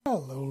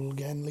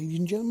again, ladies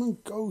and gentlemen.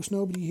 Ghost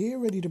Nobody here,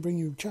 ready to bring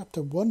you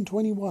Chapter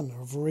 121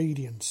 of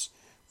Radiance,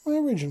 my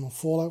original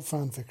Fallout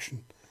fanfiction.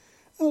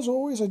 And as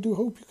always, I do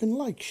hope you can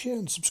like, share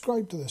and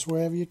subscribe to this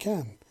wherever you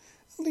can.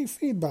 And leave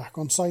feedback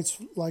on sites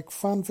like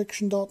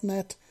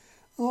fanfiction.net,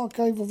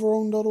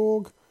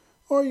 archiveofourown.org,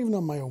 or even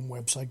on my own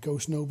website,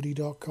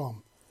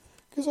 ghostnobody.com.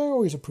 Because I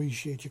always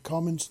appreciate your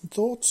comments and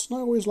thoughts, and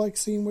I always like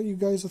seeing what you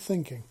guys are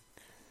thinking.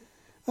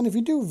 And if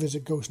you do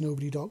visit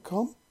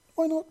ghostnobody.com,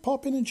 why not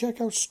pop in and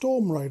check out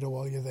Storm Rider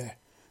while you're there?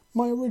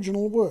 My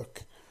original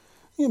work.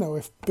 You know,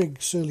 if big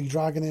surly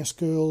dragoness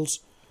girls,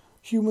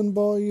 human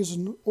boys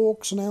and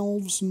orcs and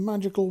elves and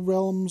magical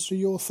realms are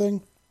your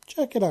thing,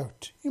 check it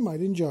out. You might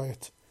enjoy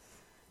it.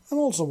 And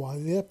also while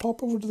you're there,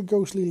 pop over to the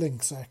Ghostly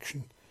Link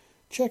section.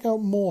 Check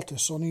out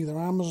Mortis on either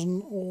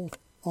Amazon or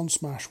on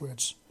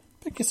Smashwords.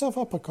 Pick yourself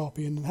up a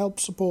copy and help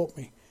support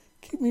me.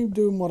 Keep me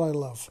doing what I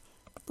love.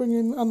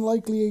 Bringing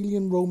unlikely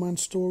alien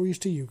romance stories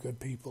to you good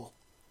people.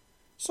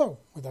 So,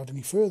 without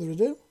any further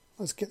ado,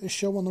 let's get this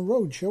show on the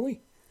road, shall we?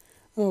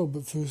 Oh,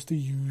 but first the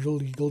usual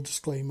legal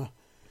disclaimer.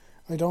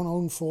 I don't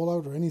own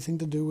Fallout or anything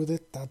to do with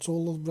it. That's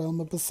all the realm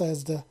of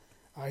Bethesda.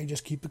 I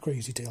just keep the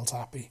crazy tales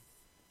happy.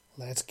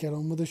 Let's get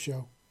on with the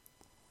show.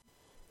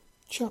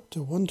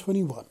 Chapter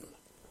 121.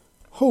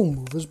 Home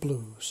Movers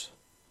Blues.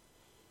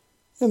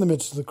 In the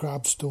midst of the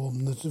crab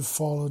storm that had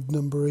followed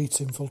Number 8's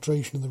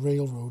infiltration of the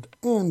railroad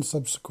and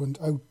subsequent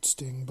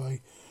ousting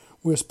by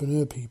Wisp and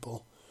her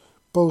people,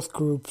 both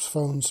groups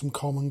found some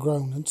common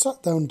ground and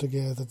sat down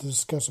together to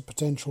discuss a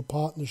potential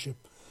partnership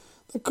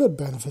that could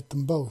benefit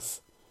them both.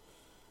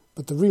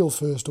 But the real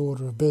first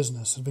order of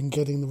business had been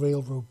getting the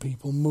railroad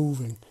people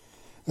moving,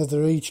 as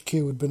their HQ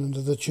had been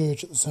under the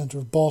church at the centre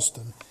of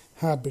Boston,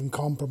 had been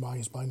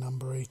compromised by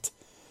Number 8.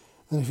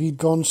 And if he'd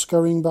gone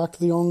scurrying back to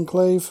the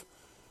Enclave,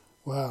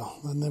 well,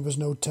 then there was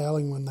no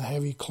telling when the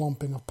heavy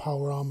clomping of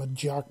power-armoured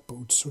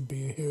jackboots would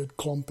be heard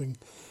clomping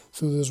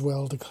through those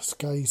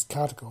well-disguised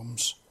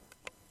catacombs.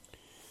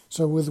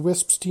 So with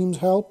Wisp's team's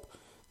help,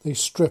 they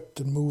stripped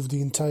and moved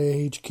the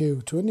entire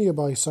HQ to a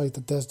nearby site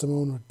that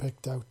Desdemona had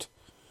picked out.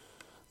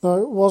 Now,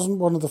 it wasn't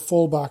one of the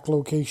fallback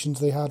locations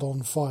they had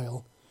on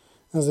file,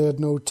 as they had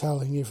no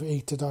telling if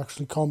 8 had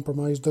actually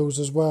compromised those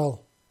as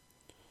well.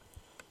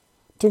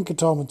 Tinker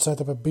Tom had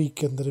set up a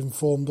beacon that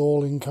informed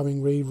all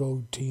incoming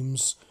railroad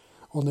teams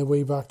on their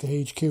way back to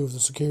HQ of the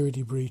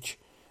security breach,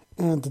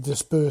 and to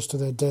disperse to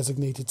their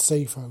designated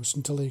safe house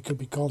until they could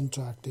be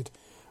contacted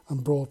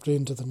and brought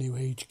into the new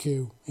HQ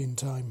in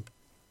time.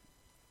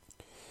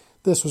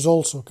 This was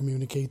also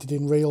communicated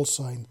in rail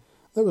sign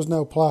that was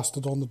now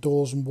plastered on the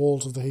doors and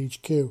walls of the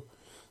HQ,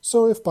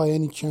 so if by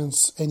any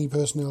chance any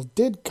personnel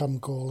did come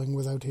calling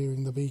without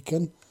hearing the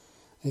beacon,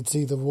 they'd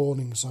see the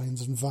warning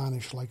signs and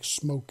vanish like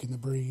smoke in the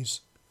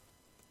breeze.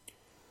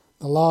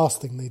 The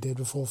last thing they did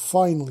before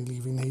finally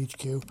leaving the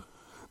HQ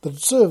that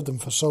had served them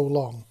for so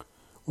long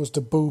was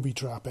to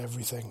booby-trap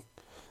everything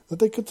that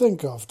they could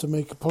think of to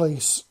make a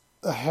place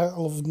a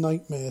hell of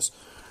nightmares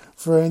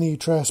for any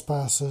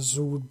trespassers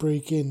who would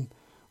break in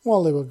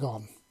while they were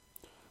gone,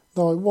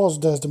 though it was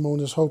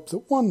Desdemona's hope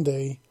that one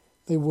day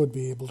they would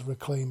be able to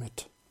reclaim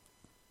it.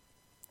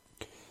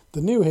 The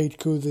new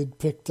HQ they'd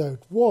picked out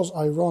was,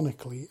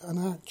 ironically,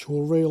 an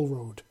actual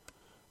railroad.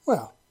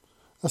 Well,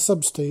 a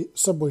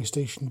subway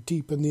station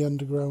deep in the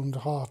underground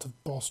heart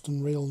of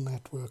Boston rail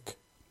network.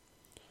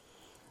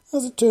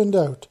 As it turned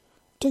out,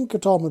 Tinker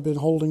Tom had been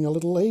holding a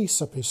little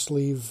ace up his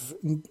sleeve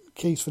in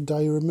case for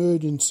dire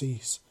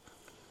emergencies,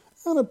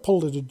 and had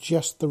pulled it at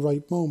just the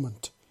right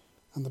moment.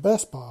 And the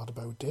best part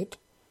about it,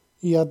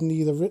 he hadn't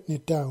either written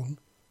it down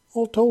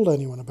or told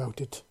anyone about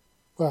it.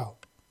 Well,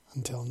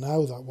 until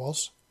now that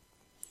was.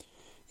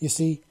 You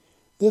see,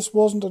 this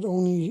wasn't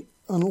only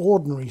an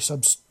ordinary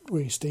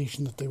subway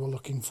station that they were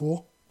looking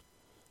for.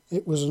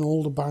 It was an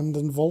old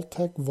abandoned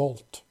Vault-Tec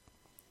vault.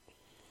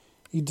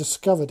 He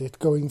discovered it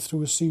going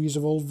through a series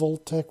of old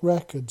Vault-Tec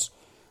records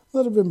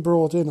that had been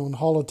brought in on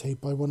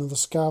holotape by one of the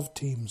scav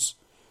teams,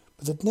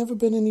 but there'd never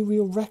been any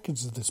real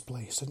records of this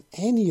place and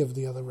any of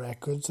the other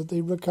records that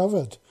they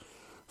recovered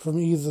from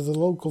either the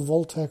local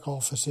Vault-Tec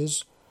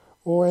offices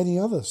or any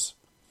others.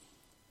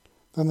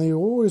 And they'd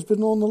always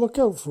been on the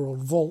lookout for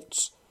old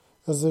vaults,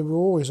 as there were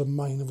always a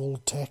mine of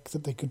old tech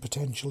that they could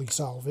potentially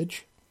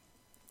salvage.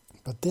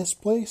 But this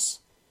place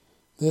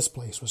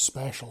was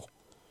special.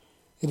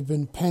 It had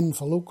been penned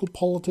for local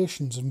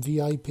politicians and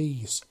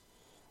VIPs,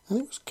 and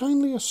it was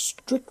kindly a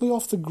strictly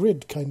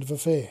off-the-grid kind of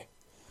affair.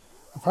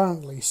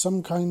 Apparently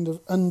some kind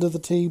of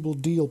under-the-table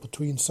deal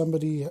between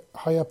somebody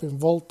high up in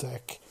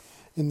Vault-Tec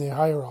in their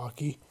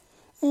hierarchy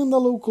and the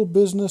local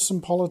business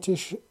and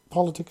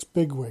politics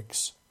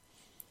bigwigs.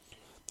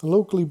 The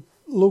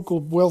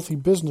local wealthy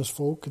business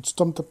folk had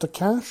stumped up the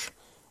cash,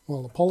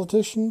 while the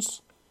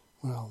politicians,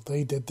 well,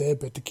 they did their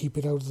bit to keep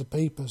it out of the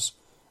papers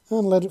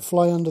and let it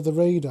fly under the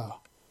radar.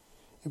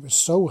 It was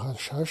so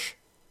hush-hush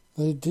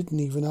that it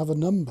didn't even have a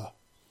number.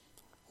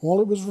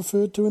 All it was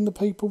referred to in the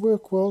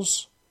paperwork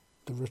was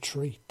the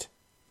retreat.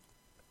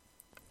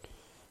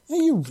 Are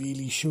you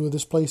really sure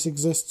this place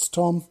exists,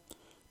 Tom?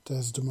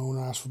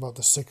 Desdemona asked for about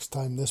the 6th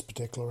time this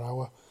particular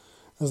hour,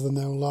 as the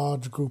now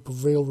large group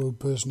of railroad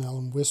personnel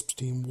and Wisp's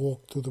team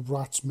walked through the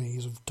rat's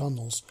maze of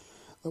tunnels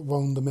that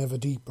wound them ever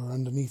deeper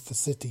underneath the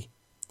city.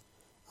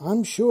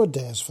 I'm sure,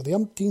 Des, for the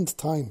umpteenth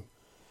time.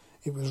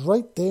 It was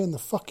right there in the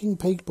fucking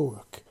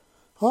paperwork.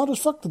 Hard as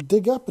fuck to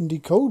dig up and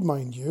decode,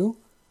 mind you,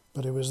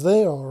 but it was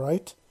there all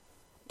right,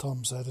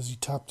 Tom said as he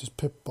tapped his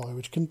Pip-Boy,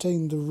 which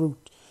contained the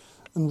route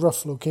and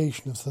rough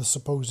location of the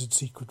supposed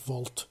secret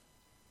vault.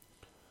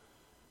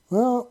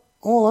 Well,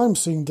 all I'm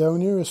seeing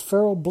down here is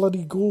feral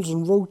bloody ghouls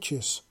and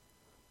roaches.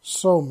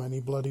 So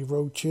many bloody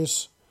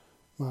roaches,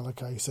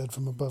 Malachi said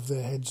from above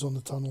their heads on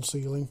the tunnel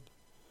ceiling.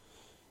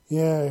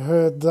 Yeah, I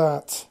heard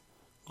that,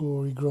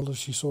 Glory growled as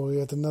she saw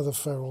yet another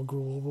feral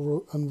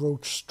ghoul and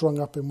roach strung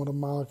up in one of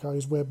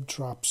Malachi's web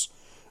traps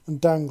and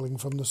dangling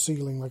from the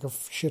ceiling like a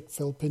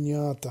shit-filled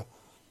piñata.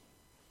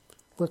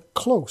 We're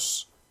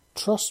close.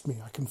 Trust me,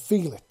 I can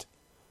feel it,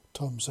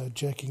 Tom said,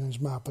 checking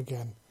his map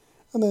again,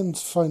 and then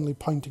finally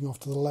pointing off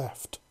to the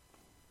left.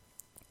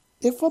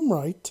 If I'm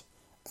right,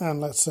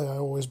 and let's say I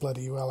always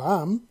bloody well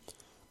am,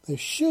 there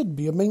should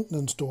be a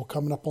maintenance door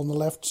coming up on the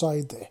left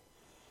side there.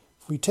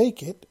 If we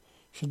take it,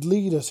 should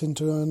lead us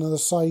into another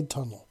side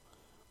tunnel.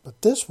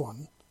 But this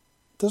one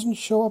doesn't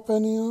show up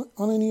on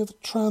any of the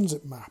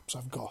transit maps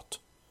I've got,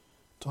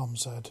 Tom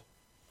said.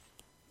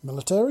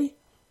 Military?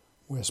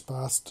 Wisp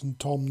asked, and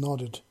Tom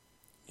nodded.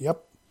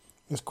 Yep,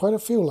 there's quite a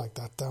few like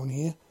that down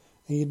here,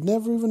 and you'd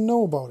never even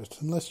know about it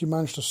unless you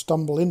managed to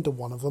stumble into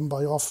one of them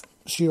by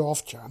sheer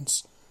off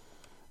chance.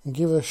 And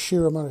give a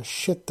sheer amount of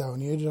shit down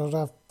here, you'd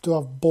have to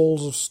have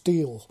balls of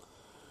steel.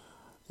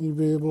 You'd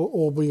be able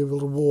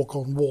to walk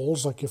on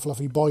walls like your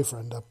fluffy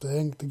boyfriend up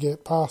there to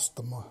get past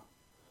them.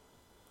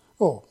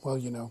 Oh, well,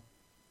 you know,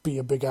 be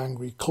a big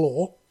angry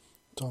claw,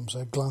 Tom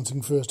said,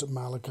 glancing first at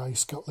Malachi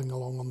scuttling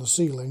along on the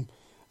ceiling,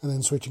 and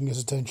then switching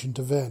his attention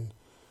to Ven,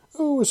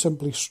 who was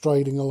simply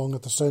striding along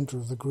at the centre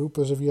of the group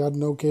as if he had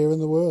no care in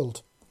the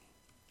world.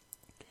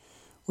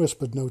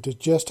 Wisp had noticed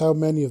just how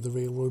many of the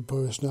railroad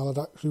personnel had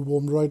actually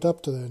warmed right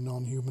up to their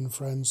non-human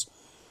friends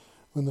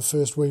when the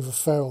first wave of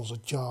ferals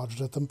had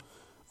charged at them,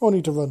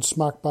 only to run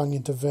smack bang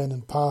into Ven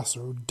and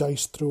Passer, who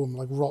diced through them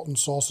like rotten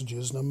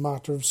sausages in a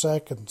matter of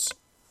seconds.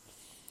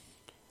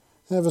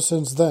 Ever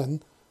since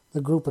then,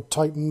 the group had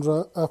tightened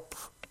up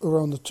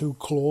around the two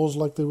claws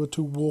like they were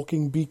two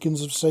walking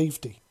beacons of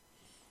safety.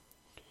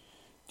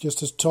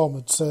 Just as Tom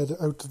had said,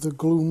 out of the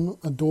gloom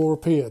a door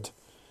appeared,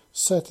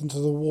 set into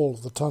the wall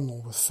of the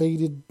tunnel with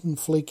faded and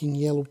flaking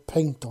yellow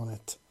paint on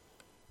it,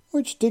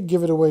 which did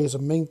give it away as a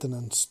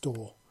maintenance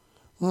door,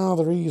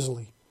 rather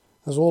easily,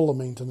 as all the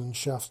maintenance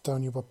shafts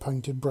down here were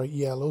painted bright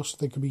yellow so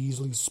they could be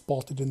easily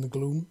spotted in the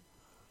gloom.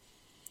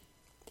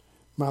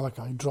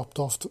 Malachi dropped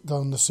off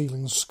down the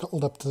ceiling and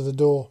scuttled up to the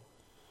door.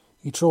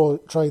 He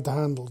tried the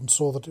handle and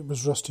saw that it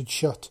was rusted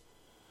shut,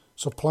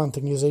 so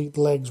planting his 8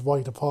 legs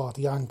wide apart,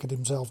 he anchored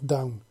himself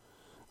down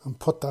and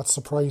put that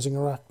surprising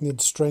arachnid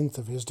strength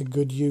of his to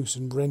good use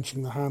in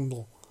wrenching the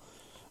handle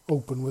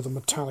open with a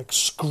metallic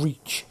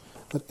screech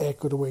that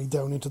echoed away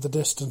down into the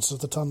distance of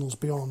the tunnels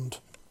beyond.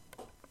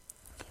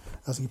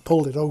 As he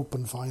pulled it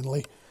open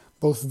finally,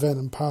 both Ven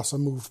and Passer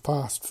moved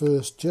past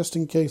first, just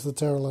in case the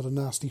Terrell had a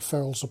nasty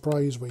feral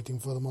surprise waiting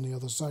for them on the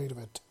other side of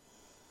it.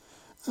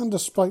 And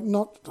despite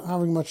not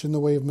having much in the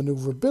way of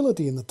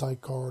manoeuvrability in the tight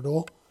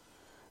corridor,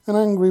 an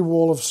angry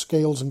wall of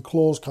scales and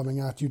claws coming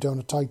at you down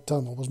a tight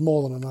tunnel was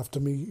more than enough to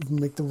even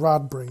make the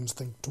rad brains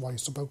think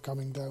twice about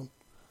coming down.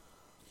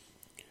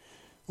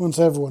 Once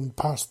everyone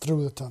passed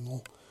through the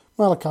tunnel,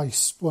 Malachi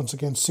once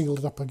again sealed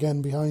it up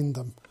again behind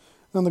them,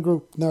 and the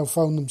group now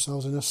found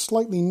themselves in a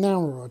slightly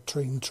narrower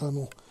train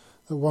tunnel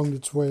that wound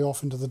its way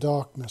off into the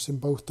darkness in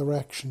both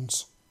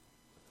directions.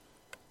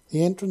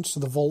 The entrance to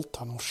the vault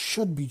tunnel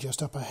should be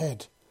just up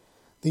ahead.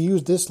 They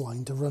used this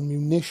line to run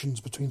munitions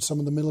between some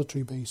of the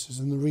military bases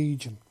in the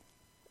region.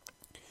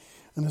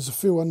 And there's a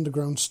few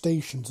underground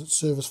stations that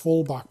serve as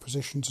fallback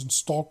positions and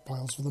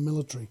stockpiles for the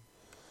military,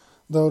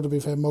 though to be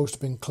fair most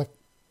have been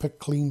picked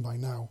clean by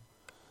now.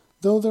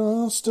 Though there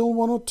are still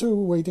 1 or 2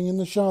 waiting in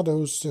the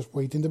shadows, just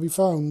waiting to be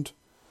found.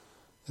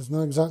 There's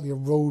not exactly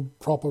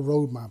a proper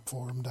road map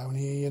for them down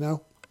here, you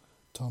know,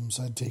 Tom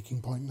said,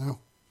 taking point now.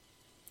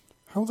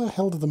 How the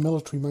hell did the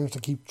military manage to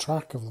keep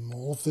track of them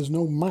all if there's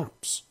no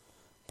maps?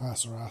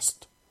 Passer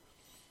asked.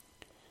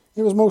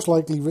 It was most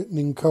likely written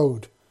in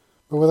code,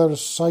 but without a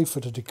cipher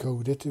to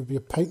decode it, it would be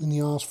a pain in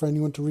the arse for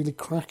anyone to really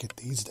crack it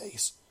these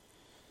days.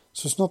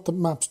 So it's not that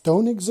maps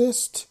don't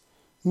exist,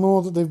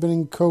 more that they've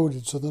been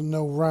encoded so that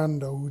no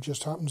rando who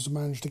just happens to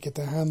manage to get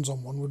their hands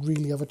on one would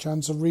really have a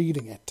chance of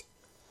reading it,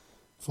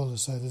 Fuller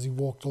said as he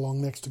walked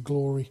along next to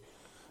Glory,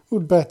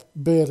 who'd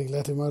barely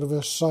let him out of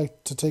her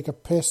sight to take a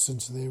piss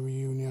since their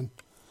reunion.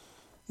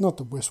 Not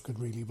that Wisp could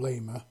really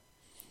blame her.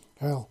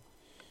 Hell,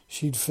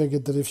 she'd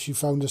figured that if she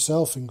found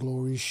herself in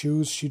Glory's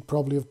shoes, she'd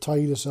probably have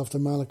tied herself to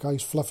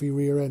Malachi's fluffy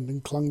rear end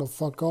and clung the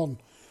fuck on,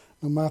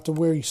 no matter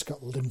where he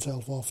scuttled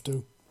himself off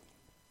to.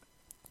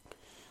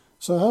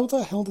 So how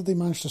the hell did they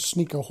manage to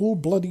sneak a whole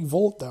bloody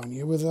vault down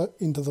here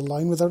into the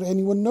line without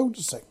anyone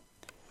noticing?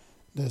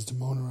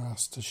 Desdemona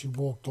asked as she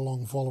walked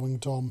along following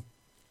Tom.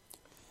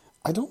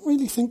 I don't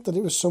really think that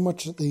it was so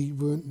much that they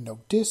weren't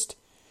noticed.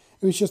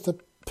 It was just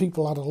that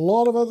people had a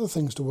lot of other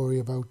things to worry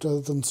about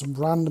other than some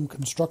random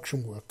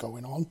construction work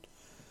going on.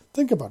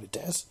 Think about it,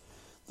 Des.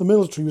 The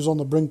military was on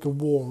the brink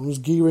of war and was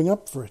gearing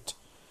up for it.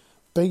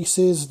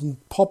 Bases and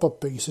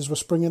pop-up bases were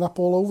springing up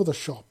all over the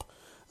shop,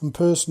 and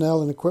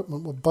personnel and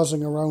equipment were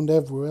buzzing around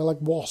everywhere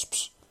like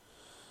wasps.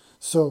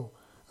 So,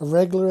 a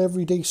regular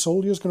everyday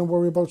soldier's going to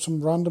worry about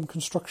some random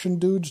construction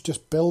dudes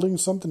just building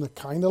something that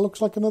kind of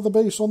looks like another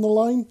base on the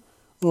line?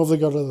 Or have they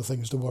got other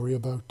things to worry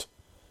about?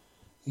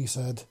 He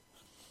said.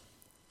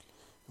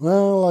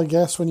 Well, I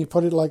guess when you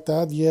put it like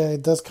that, yeah,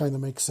 it does kind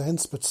of make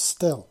sense, but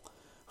still,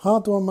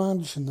 hard to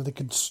imagine that they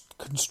could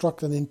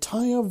construct an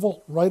entire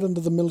vault right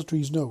under the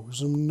military's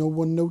nose and no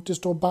one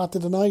noticed or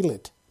batted an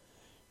eyelid,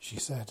 she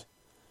said.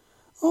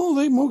 Oh,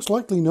 they most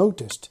likely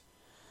noticed,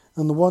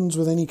 and the ones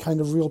with any kind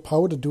of real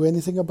power to do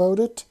anything about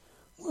it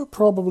were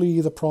probably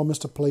either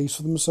promised a place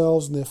for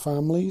themselves and their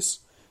families,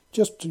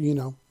 just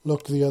to,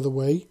 look the other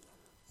way,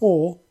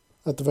 or,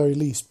 at the very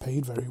least,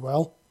 paid very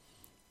well.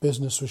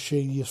 Business was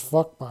shady as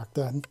fuck back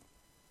then,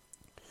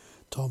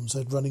 Tom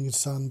said, running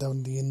his hand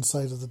down the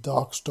inside of the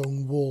dark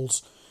stone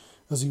walls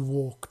as he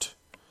walked.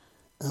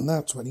 And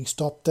that's when he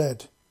stopped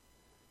dead.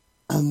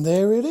 And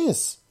there it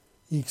is,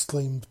 he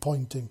exclaimed,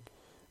 pointing.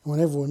 And when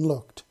everyone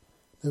looked,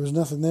 there was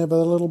nothing there but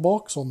a little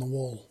box on the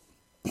wall.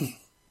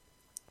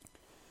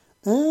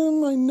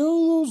 I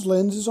know those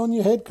lenses on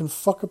your head can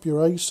fuck up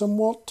your eyes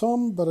somewhat,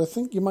 Tom, but I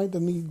think you might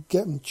need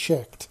getting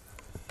checked.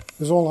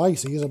 Because all I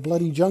see is a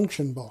bloody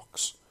junction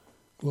box,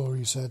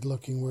 Glory said,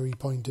 looking where he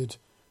pointed,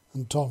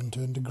 and Tom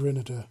turned to grin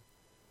at her.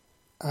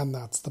 And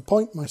that's the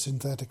point, my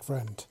synthetic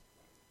friend.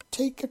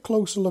 Take a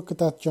closer look at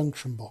that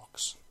junction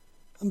box,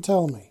 and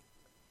tell me,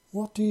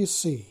 what do you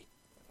see?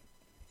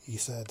 He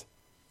said.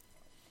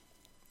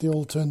 They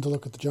all turned to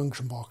look at the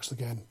junction box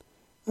again,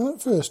 and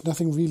at first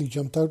nothing really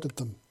jumped out at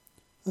them,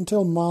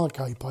 until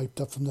Malachi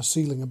piped up from the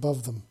ceiling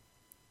above them.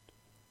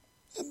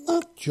 Isn't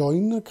that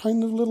join a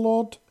kind of little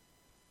odd?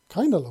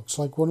 Kind of looks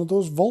like one of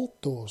those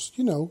vault doors,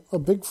 a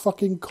big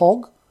fucking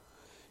cog,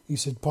 he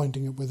said,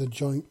 pointing at where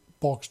the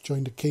box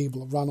joined a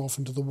cable that ran off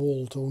into the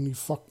wall to only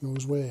fuck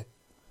knows where.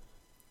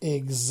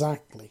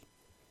 Exactly.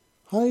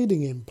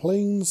 Hiding in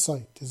plain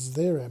sight is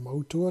their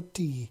MO to a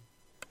T,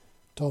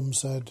 Tom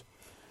said,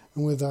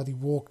 and with that he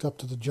walked up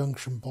to the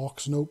junction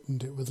box and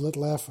opened it with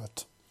little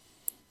effort.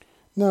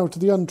 Now, to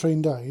the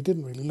untrained eye, it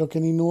didn't really look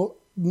any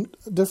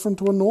different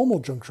to a normal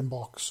junction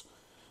box,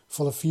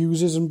 full of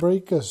fuses and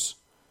breakers.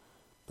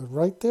 But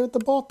right there at the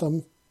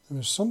bottom, there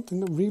was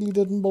something that really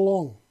didn't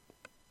belong.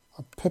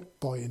 A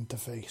Pip-Boy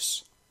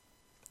interface.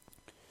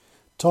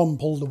 Tom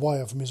pulled a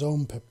wire from his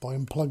own Pip-Boy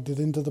and plugged it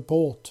into the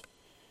port.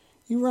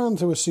 He ran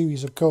through a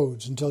series of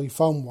codes until he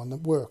found one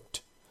that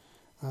worked.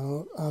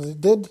 And as it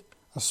did,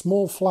 a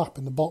small flap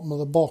in the bottom of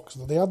the box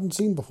that they hadn't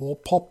seen before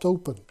popped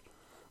open,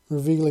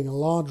 revealing a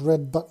large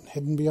red button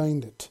hidden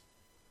behind it,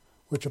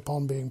 which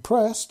upon being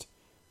pressed,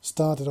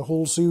 started a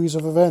whole series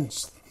of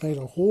events that made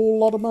a whole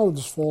lot of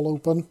mouths fall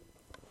open.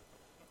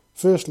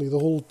 Firstly, the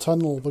whole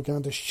tunnel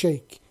began to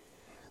shake.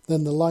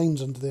 Then the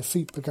lines under their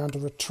feet began to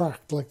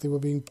retract like they were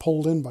being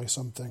pulled in by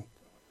something.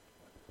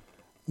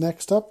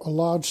 Next up, a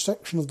large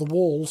section of the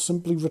wall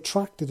simply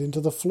retracted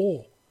into the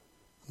floor.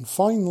 And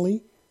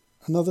finally,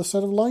 another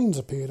set of lines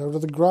appeared out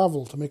of the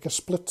gravel to make a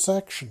split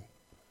section,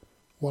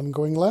 one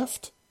going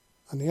left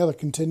and the other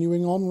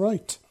continuing on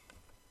right.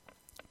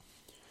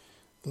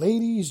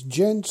 Ladies,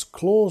 gents,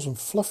 claws and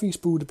fluffy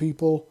spooder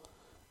people,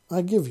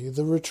 I give you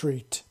the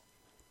retreat,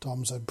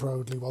 Tom said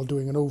proudly while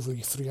doing an overly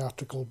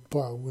theatrical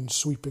bow and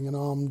sweeping an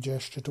arm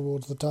gesture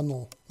towards the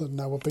tunnel that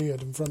now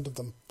appeared in front of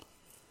them.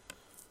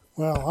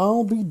 Well,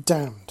 I'll be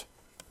damned.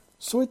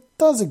 So it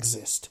does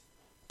exist,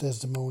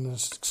 Desdemona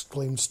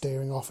exclaimed,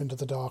 staring off into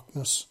the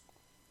darkness.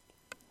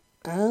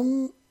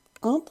 Aren't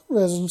the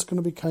residents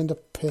going to be kind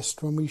of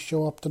pissed when we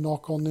show up to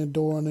knock on their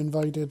door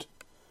uninvited?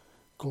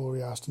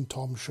 Glory asked, and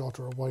Tom shot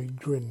her a wide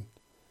grin.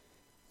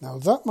 Now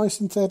that, my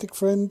synthetic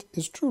friend,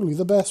 is truly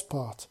the best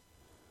part.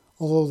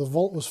 Although the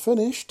vault was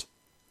finished,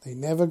 they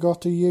never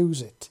got to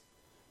use it.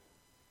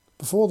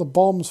 Before the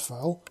bombs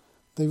fell,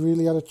 they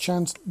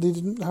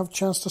didn't have a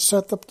chance to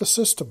set up the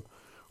system,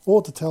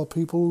 or to tell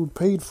people who'd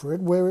paid for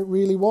it where it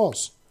really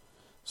was.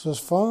 So as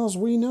far as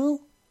we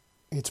know,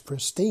 it's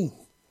pristine.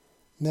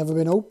 Never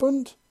been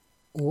opened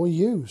or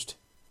used.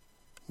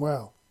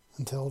 Well,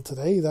 until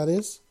today, that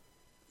is,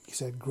 he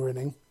said,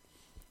 grinning.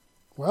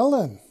 Well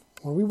then,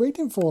 what are we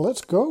waiting for?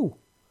 Let's go,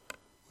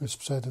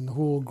 Wisp said, and the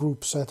whole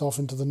group set off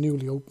into the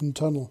newly opened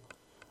tunnel,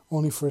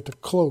 only for it to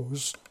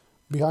close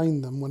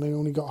behind them when they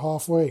only got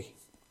halfway.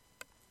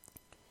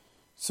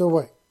 So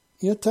wait,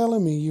 you're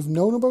telling me you've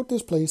known about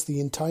this place the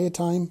entire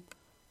time,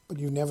 but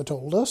you never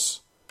told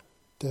us?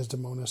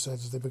 Desdemona said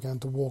as they began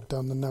to walk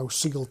down the now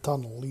sealed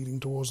tunnel leading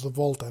towards the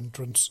vault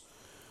entrance,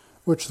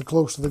 which the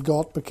closer they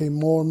got became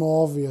more and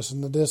more obvious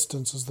in the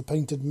distance as the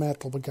painted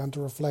metal began to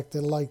reflect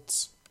their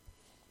lights.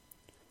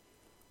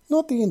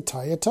 Not the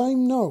entire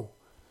time, no.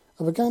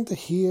 I began to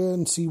hear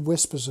and see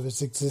whispers of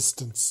its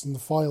existence in the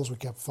files we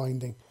kept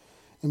finding,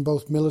 in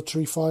both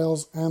military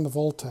files and the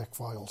Vault-Tec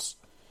files.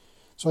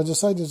 So I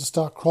decided to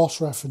start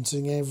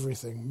cross-referencing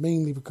everything,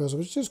 mainly because I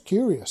was just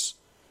curious.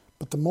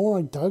 But the more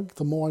I dug,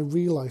 the more I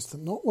realised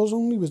that not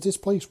only was this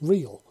place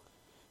real,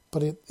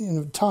 but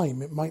in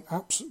time it might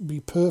absolutely be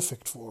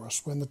perfect for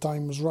us when the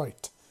time was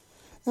right,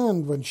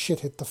 and when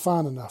shit hit the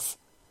fan enough.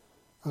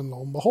 And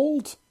lo and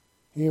behold,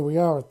 here we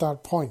are at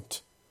that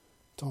point,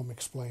 Tom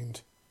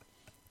explained.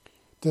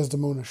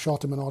 Desdemona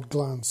shot him an odd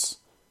glance,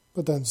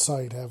 but then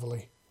sighed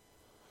heavily.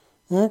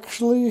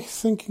 Actually,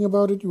 thinking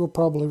about it, you were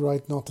probably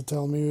right not to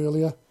tell me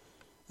earlier,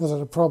 as I'd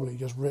have probably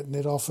just written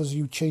it off as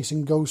you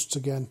chasing ghosts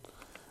again,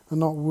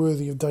 and not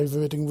worthy of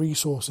diverting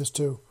resources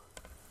to.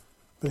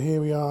 But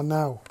here we are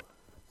now,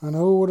 and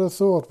who would have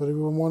thought that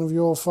even one of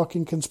your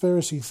fucking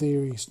conspiracy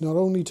theories not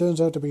only turns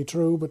out to be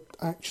true, but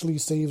actually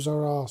saves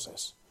our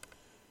arses,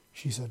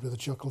 she said with a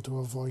chuckle to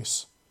her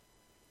voice.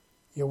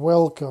 You're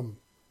welcome,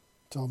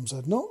 Tom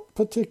said, not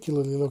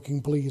particularly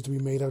looking pleased to be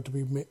made out to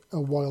be a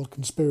wild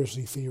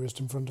conspiracy theorist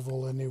in front of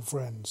all their new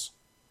friends.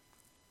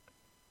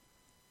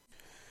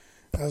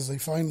 As they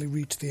finally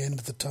reached the end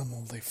of the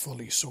tunnel, they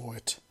fully saw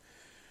it.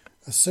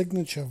 A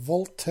signature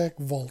Vault-Tec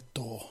vault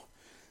door,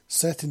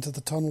 set into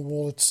the tunnel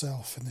wall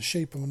itself in the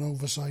shape of an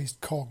oversized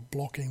cog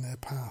blocking their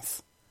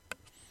path.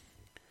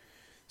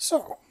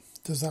 So,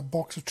 does that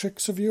box of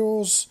tricks of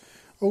yours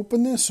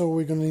open this, or are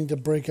we going to need to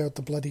break out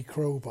the bloody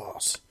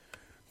crowbars?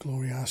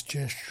 Glory asked,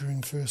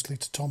 gesturing firstly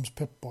to Tom's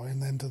Pip-Boy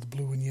and then to the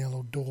blue and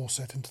yellow door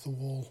set into the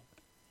wall.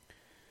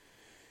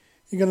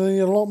 You're going to need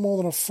a lot more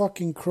than a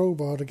fucking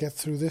crowbar to get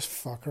through this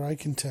fucker, I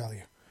can tell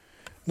you.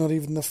 Not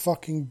even the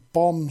fucking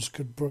bombs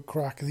could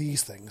crack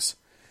these things.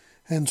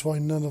 Hence why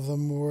none of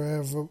them were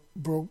ever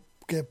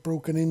get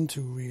broken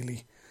into,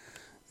 really.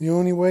 The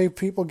only way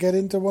people get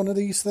into one of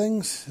these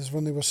things is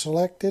when they were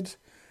selected,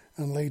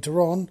 and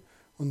later on,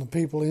 when the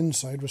people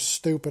inside were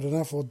stupid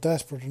enough or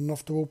desperate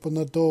enough to open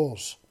the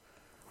doors,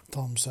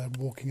 Tom said,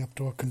 walking up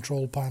to a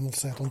control panel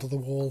set onto the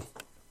wall.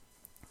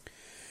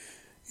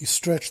 He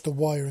stretched the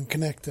wire and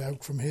connector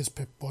out from his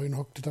Pip-Boy and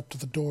hooked it up to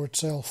the door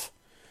itself.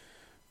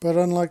 But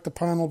unlike the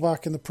panel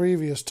back in the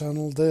previous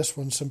tunnel, this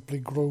one simply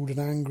glowed an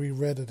angry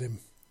red at him.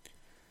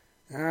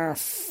 Ah,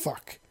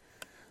 fuck.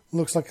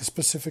 Looks like a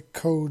specific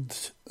code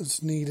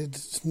that's needed.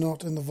 It's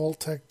not in the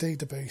Vault-Tec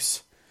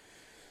database.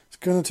 It's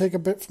going to take a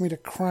bit for me to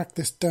crack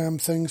this damn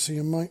thing, so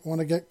you might want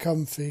to get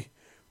comfy.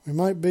 We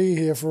might be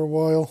here for a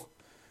while,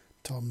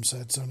 Tom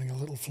said, sounding a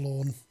little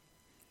forlorn.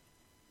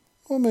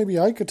 Well, maybe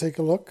I could take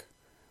a look,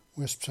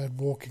 Wisp said,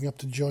 walking up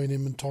to join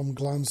him, and Tom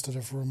glanced at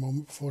her for a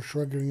moment before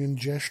shrugging and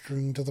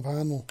gesturing to the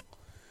panel.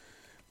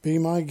 Be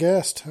my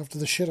guest. After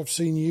the shit I've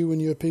seen you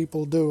and your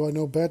people do, I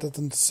know better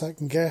than to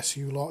second-guess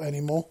you lot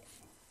anymore,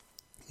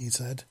 he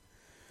said.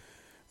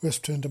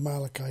 Wisp turned to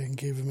Malachi and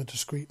gave him a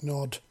discreet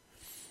nod.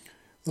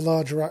 The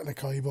large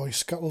Arachnokai boy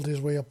scuttled his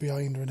way up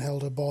behind her and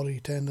held her body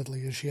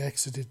tenderly as she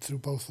exited through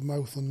both the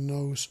mouth and the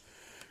nose,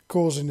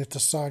 causing it to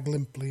sag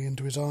limply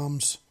into his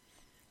arms.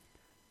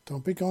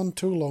 Don't be gone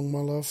too long, my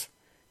love.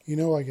 You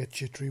know I get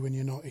jittery when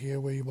you're not here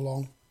where you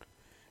belong,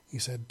 he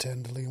said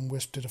tenderly, and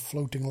Wisp did a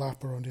floating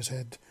lap around his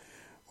head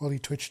while he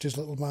twitched his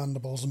little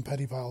mandibles and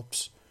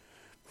pedipalps,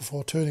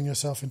 before turning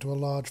herself into a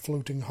large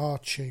floating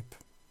heart shape.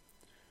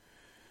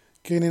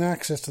 Gaining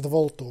access to the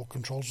vault door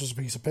controls was a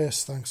piece of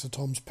piss thanks to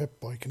Tom's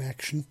Pip-Boy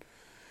connection,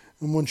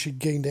 and once she'd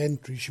gained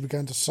entry she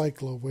began to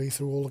cycle her way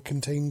through all the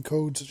contained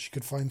codes that she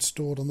could find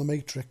stored on the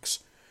matrix,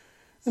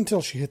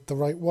 until she hit the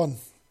right one.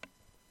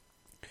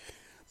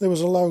 There was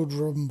a loud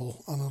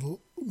rumble and a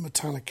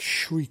metallic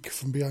shriek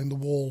from behind the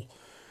wall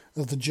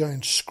as the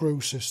giant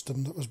screw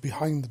system that was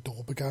behind the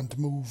door began to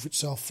move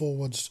itself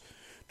forwards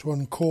to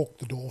uncork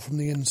the door from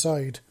the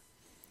inside.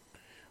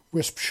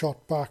 Wisp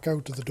shot back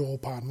out of the door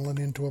panel and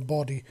into her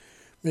body,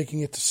 making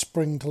it to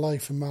spring to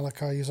life in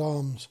Malachi's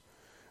arms,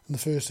 and the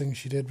first thing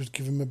she did was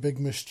give him a big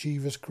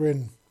mischievous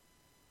grin.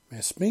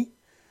 "Miss me?"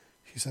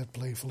 she said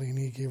playfully, and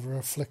he gave her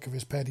a flick of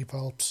his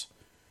pedipalps.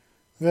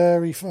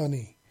 "Very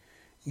funny,"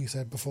 he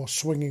said before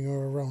swinging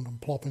her around and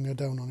plopping her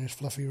down on his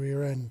fluffy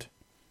rear end.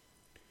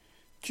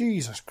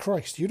 "Jesus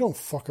Christ, you don't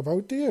fuck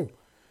about, do you?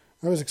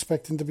 I was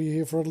expecting to be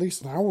here for at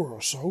least an hour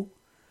or so,"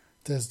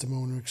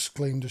 Desdemona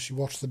exclaimed as she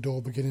watched the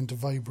door beginning to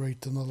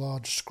vibrate and the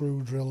large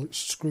screw drill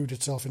screwed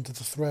itself into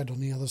the thread on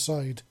the other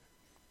side.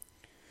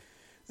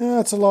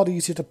 It's a lot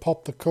easier to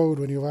pop the code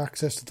when you have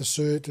access to the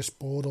Certus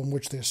board on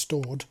which they're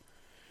stored.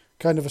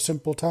 Kind of a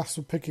simple task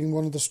of picking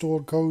one of the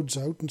stored codes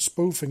out and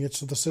spoofing it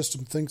so the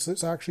system thinks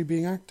it's actually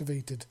being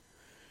activated,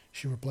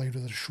 she replied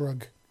with a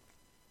shrug.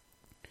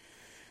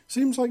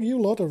 "Seems like you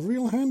lot are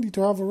real handy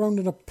to have around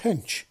in a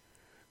pinch,"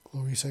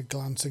 Glory said,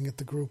 glancing at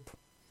the group.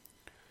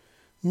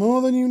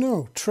 "More than you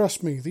know.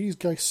 Trust me, these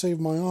guys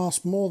saved my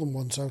arse more than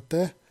once out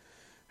there.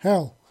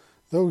 Hell,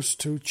 those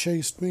two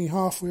chased me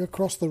halfway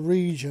across the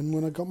region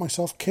when I got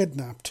myself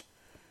kidnapped,"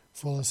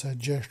 Fuller said,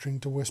 gesturing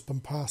to Wisp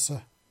and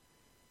Passer.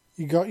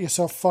 "You got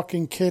yourself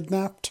fucking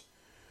kidnapped?"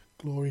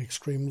 Glory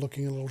screamed,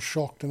 looking a little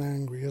shocked and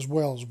angry, as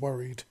well as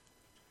worried.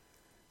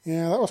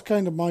 Yeah, that was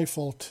kind of my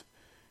fault,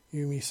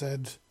 Yumi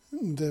said.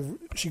 And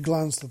she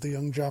glanced at the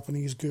young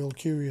Japanese girl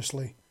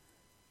curiously.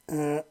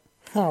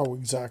 How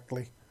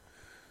exactly?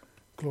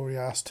 Glory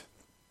asked.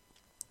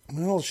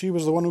 Well, she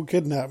was the one who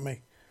kidnapped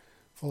me,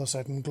 Fuller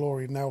said, and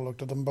Glory now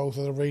looked at them both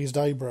with a raised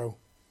eyebrow.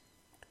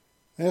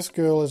 This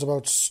girl is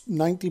about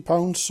 90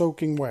 pounds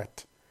soaking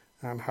wet.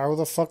 And how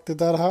the fuck did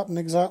that happen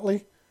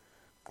exactly?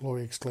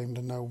 Glory exclaimed,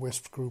 and now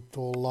Wisp's group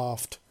all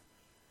laughed.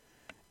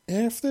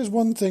 If there's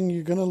one thing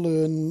you're going to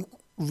learn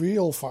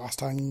real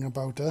fast hanging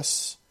about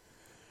us,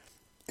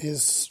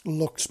 is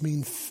looks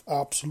mean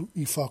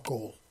absolutely fuck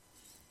all.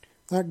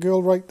 That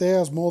girl right there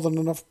has more than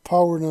enough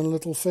power in her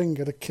little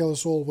finger to kill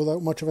us all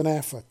without much of an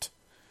effort,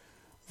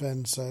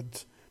 Ven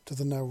said to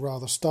the now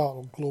rather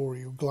startled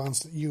Glory, who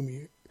glanced at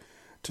Yumi,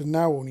 to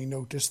now only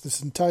notice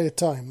this entire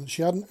time that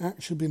she hadn't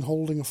actually been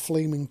holding a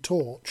flaming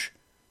torch,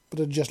 but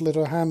had just lit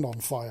her hand on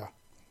fire.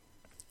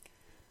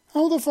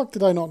 How the fuck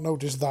did I not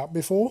notice that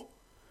before?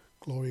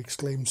 Glory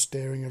exclaimed,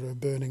 staring at her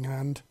burning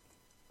hand.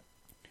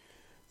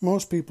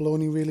 Most people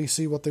only really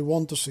see what they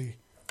want to see,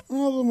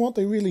 rather than what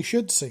they really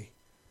should see.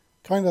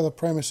 Kind of the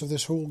premise of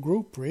this whole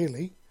group,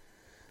 really.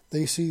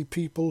 They see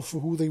people for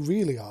who they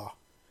really are.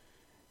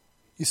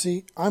 You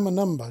see, I'm a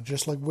number,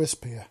 just like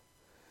Wisp here.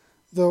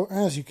 Though,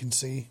 as you can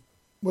see,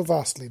 we're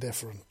vastly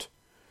different.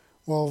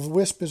 While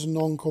Wisp is a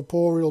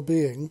non-corporeal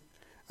being,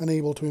 and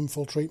able to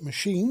infiltrate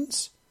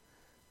machines,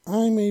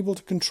 I'm able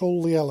to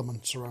control the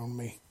elements around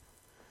me,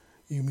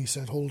 Yumi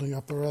said, holding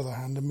up her other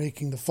hand and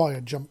making the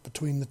fire jump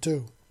between the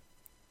two.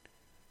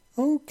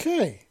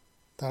 Okay,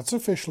 that's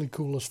officially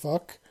cool as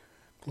fuck,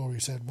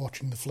 Glory said,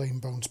 watching the flame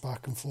bounce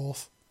back and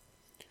forth.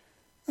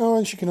 Oh,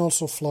 and she can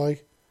also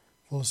fly,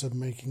 Fuller said,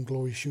 making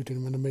Glory shoot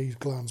him an amazed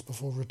glance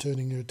before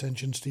returning her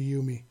attentions to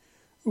Yumi,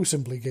 who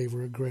simply gave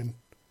her a grin.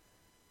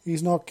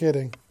 He's not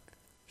kidding,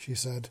 she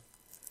said.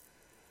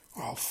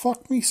 Oh,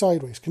 fuck me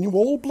sideways. Can you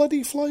all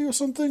bloody fly or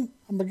something?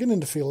 I'm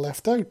beginning to feel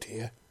left out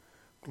here,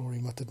 Glory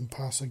muttered, and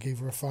Passer gave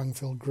her a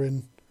fang-filled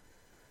grin.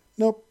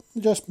 Nope,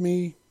 just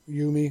me,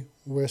 Yumi,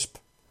 Wisp.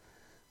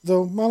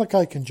 Though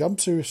Malachi can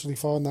jump seriously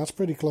far, and that's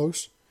pretty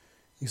close,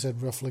 he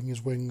said, ruffling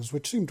his wings,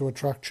 which seemed to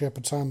attract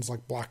Shepard's hands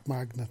like black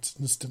magnets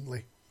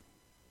instantly.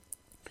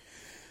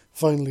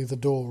 Finally the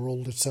door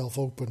rolled itself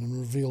open and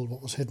revealed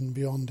what was hidden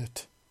beyond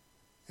it.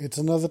 It's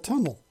another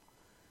tunnel,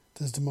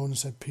 Desdemona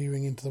said,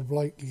 peering into the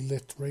brightly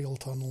lit rail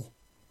tunnel.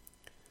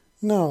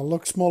 No, it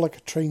looks more like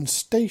a train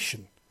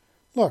station.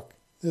 Look,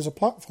 there's a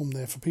platform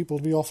there for people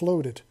to be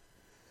offloaded.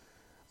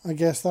 I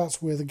guess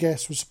that's where the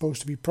guests were supposed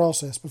to be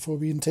processed before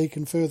being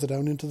taken further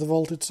down into the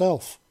vault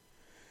itself,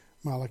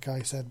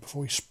 Malachi said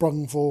before he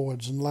sprung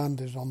forwards and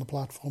landed on the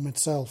platform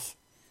itself.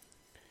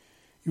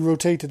 He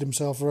rotated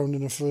himself around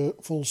in a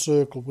full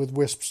circle with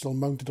Wisp still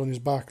mounted on his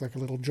back like a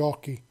little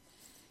jockey.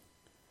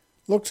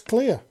 Looks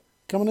clear.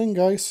 Coming in,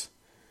 guys,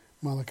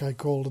 Malachi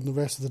called, and the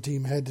rest of the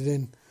team headed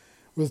in,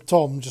 with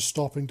Tom just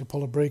stopping to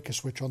pull a breaker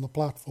switch on the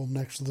platform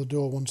next to the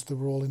door once they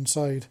were all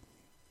inside.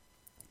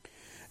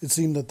 It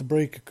seemed that the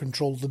breaker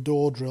controlled the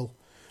door drill,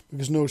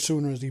 because no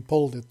sooner as he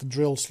pulled it, the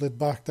drill slid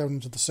back down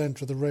into the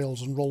centre of the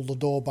rails and rolled the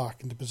door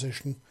back into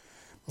position,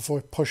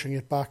 before pushing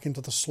it back into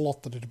the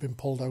slot that it had been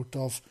pulled out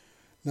of,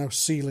 now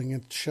sealing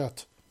it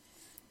shut.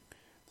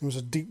 There was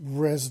a deep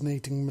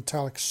resonating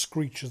metallic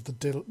screech as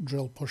the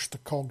drill pushed the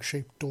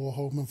cog-shaped door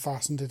home and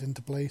fastened it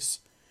into place.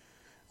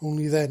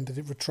 Only then did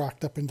it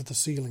retract up into the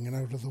ceiling and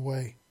out of the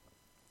way.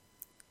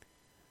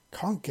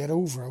 Can't get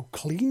over how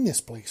clean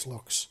this place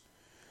looks,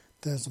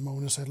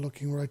 Desdemona said,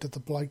 looking right at the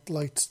bright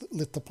lights that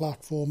lit the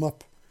platform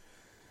up.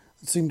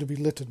 It seemed to be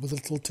littered with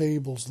little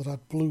tables that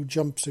had blue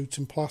jumpsuits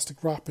in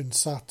plastic wrappings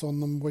sat on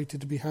them,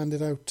 waited to be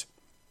handed out.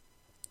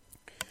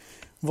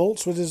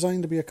 Vaults were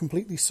designed to be a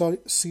completely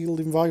sealed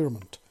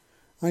environment,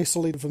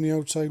 isolated from the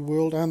outside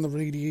world and the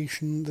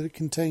radiation that it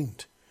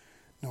contained.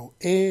 No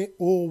air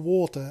or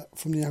water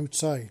from the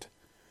outside.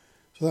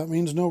 So that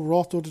means no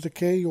rot or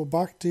decay or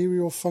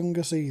bacteria or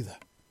fungus either.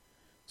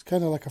 It's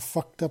kind of like a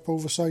fucked up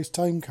oversized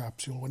time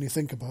capsule when you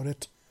think about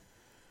it,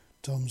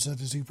 Tom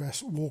said as he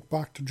walked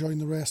back to join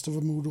the rest of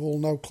them who'd all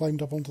now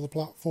climbed up onto the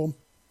platform.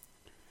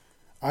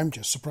 I'm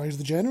just surprised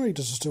the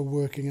generators are still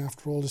working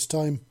after all this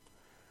time,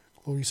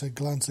 Chloe said,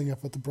 glancing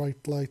up at the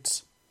bright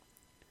lights.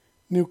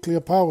 Nuclear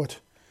powered,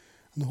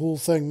 and the whole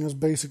thing has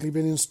basically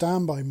been in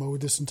standby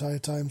mode this entire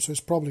time, so it's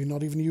probably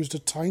not even used a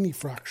tiny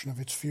fraction of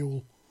its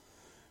fuel,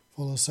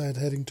 Fuller said,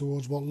 heading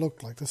towards what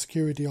looked like the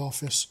security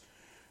office,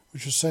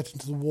 which was set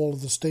into the wall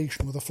of the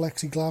station with a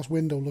plexiglass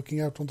window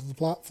looking out onto the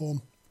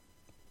platform.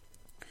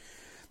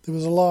 There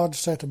was a large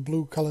set of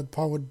blue-coloured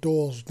powered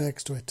doors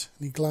next to it,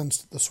 and he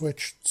glanced at the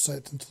switch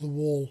set into the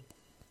wall.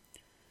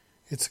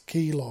 It's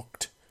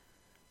key-locked.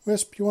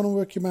 Wisp, you want to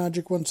work your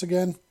magic once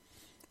again?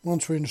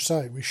 Once we're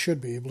inside, we should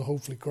be able to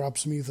hopefully grab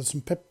either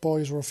some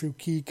Pip-Boys or a few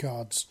key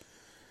cards,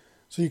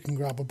 so you can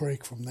grab a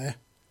break from there,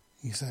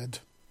 he said.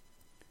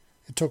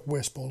 It took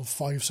Wisp all of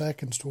 5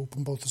 seconds to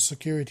open both the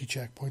security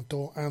checkpoint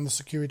door and the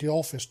security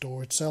office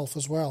door itself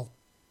as well.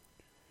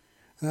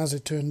 And as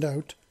it turned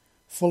out,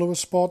 Fuller was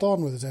spot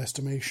on with his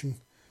estimation.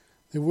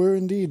 There were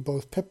indeed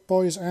both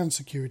Pip-Boys and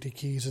security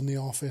keys in the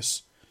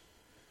office.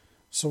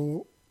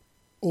 So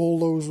all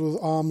those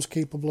with arms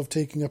capable of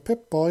taking a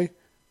Pip-Boy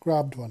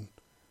grabbed one,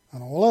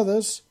 and all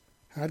others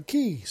had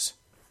keys.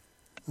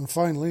 And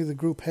finally the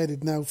group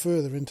headed now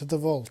further into the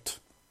vault.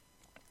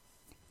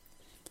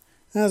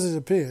 As it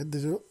appeared,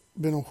 there had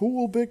been a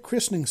whole big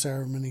christening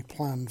ceremony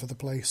planned for the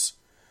place.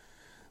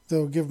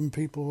 Though given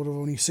people would have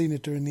only seen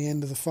it during the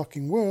end of the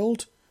fucking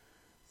world,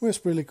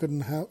 Wisp really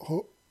couldn't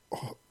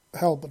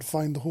help but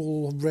find the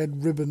whole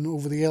red ribbon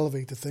over the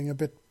elevator thing a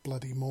bit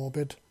bloody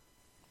morbid.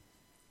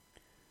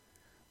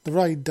 The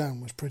ride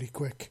down was pretty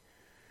quick,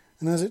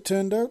 and as it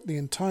turned out, the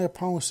entire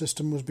power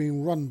system was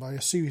being run by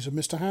a series of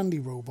Mr. Handy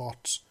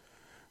robots,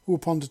 who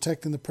upon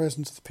detecting the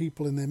presence of the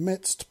people in their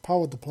midst,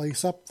 powered the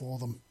place up for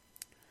them.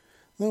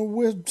 Though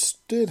Wisp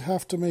did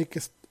have to make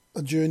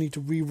a journey to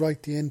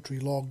rewrite the entry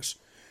logs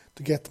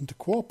to get them to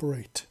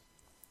cooperate.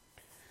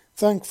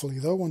 Thankfully,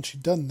 though, once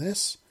she'd done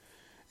this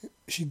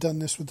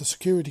with the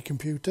security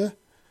computer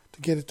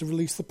to get it to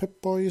release the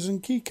Pip-Boys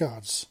and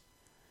keycards.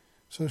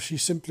 So she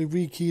simply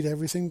rekeyed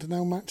everything to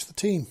now match the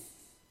team.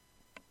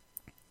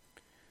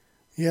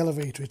 The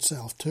elevator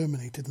itself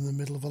terminated in the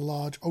middle of a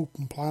large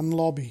open-plan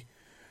lobby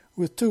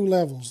with 2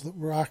 levels that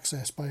were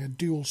accessed by a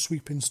dual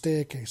sweeping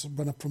staircase that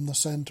ran up from the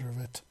centre of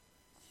it.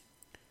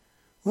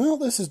 Well,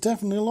 this is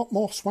definitely a lot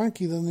more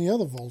swanky than the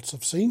other vaults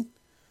I've seen,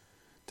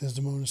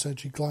 Desdemona said.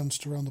 She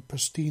glanced around the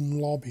pristine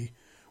lobby,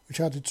 which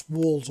had its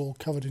walls all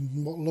covered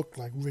in what looked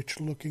like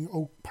rich-looking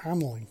oak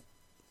panelling.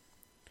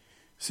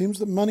 Seems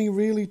that money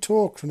really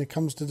talks when it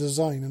comes to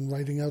design and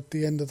writing out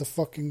the end of the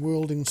fucking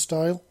world in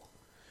style,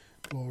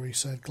 Glory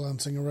said,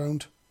 glancing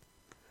around.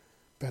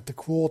 Bet the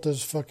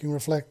quarters fucking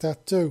reflect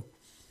that too.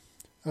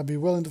 I'd be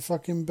willing to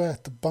fucking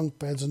bet the bunk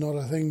beds are not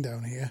a thing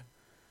down here.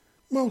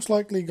 Most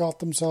likely got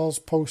themselves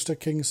poster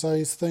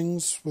king-size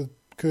things with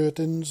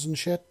curtains and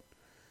shit,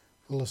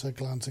 Phyllis said,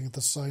 glancing at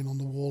the sign on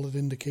the wall that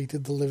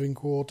indicated the living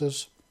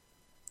quarters.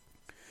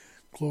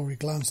 Glory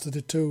glanced at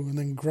it too, and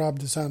then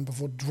grabbed his hand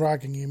before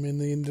dragging him in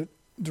the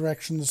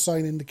direction the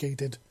sign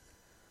indicated.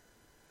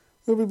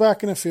 We'll be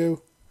back in a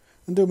few,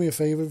 and do me a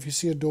favour, if you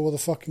see a door with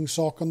a fucking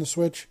sock on the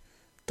switch,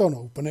 don't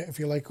open it if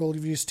you like all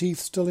of your teeth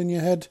still in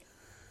your head,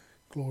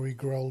 Glory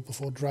growled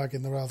before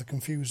dragging the rather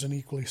confused and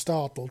equally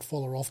startled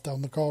Fuller off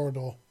down the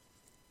corridor.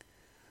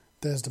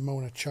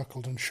 Desdemona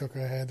chuckled and shook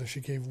her head as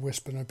she gave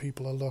Wisp and her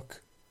people a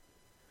look.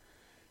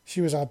 She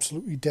was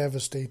absolutely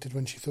devastated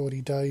when she thought he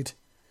died.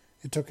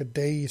 It took her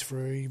days for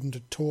her even to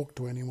talk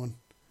to anyone.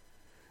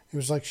 It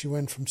was like she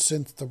went from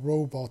synth to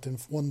robot in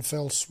one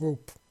fell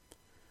swoop.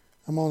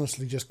 I'm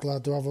honestly just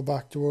glad to have her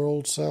back to her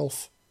old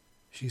self,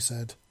 she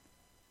said.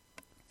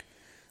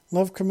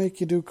 Love can make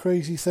you do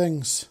crazy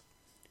things.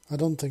 I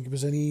don't think it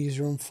was any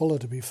easier on Fuller,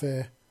 to be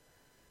fair.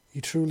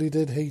 He truly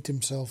did hate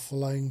himself for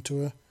lying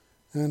to her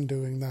and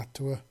doing that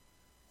to her,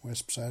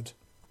 Wisp said.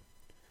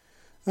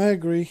 I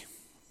agree.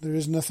 There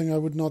is nothing I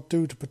would not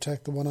do to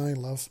protect the one I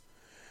love,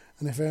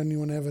 and if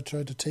anyone ever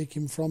tried to take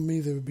him from me,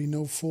 there would be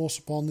no force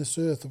upon this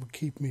earth that would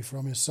keep me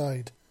from his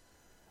side,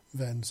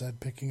 Ven said,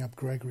 picking up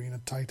Gregory in a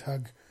tight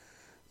hug,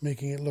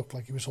 making it look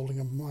like he was holding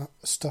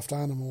a stuffed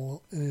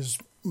animal in his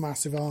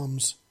massive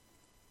arms.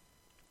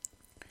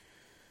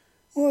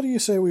 What do you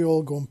say we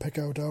all go and pick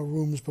out our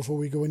rooms before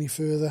we go any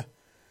further?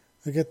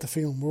 I get the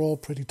feeling we're all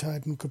pretty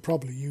tired and could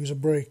probably use a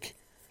break,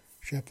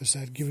 Shepard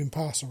said, giving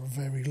Passer a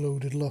very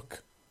loaded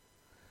look.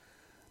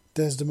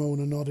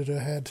 Desdemona nodded her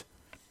head.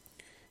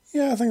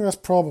 Yeah, I think that's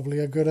probably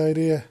a good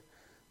idea.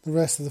 The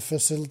rest of the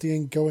facility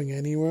ain't going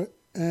anywhere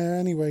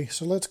anyway,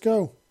 so let's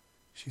go,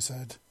 she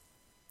said.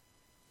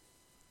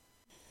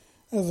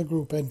 As the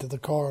group entered the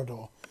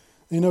corridor,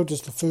 they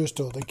noticed the first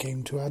door they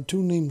came to had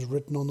 2 names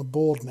written on the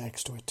board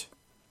next to it.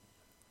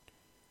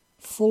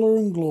 Fuller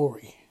and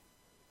Glory.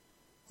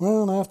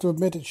 Well, I have to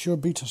admit it sure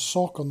beats a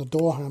sock on the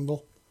door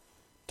handle,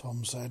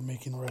 Tom said,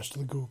 making the rest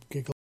of the group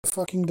giggle. The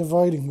fucking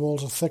dividing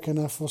walls are thick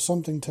enough, or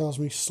something tells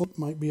me slip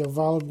might be a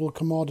valuable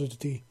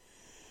commodity,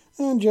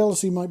 and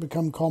jealousy might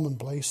become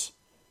commonplace,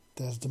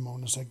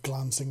 Desdemona said,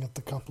 glancing at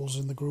the couples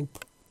in the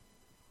group.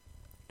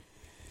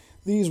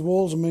 These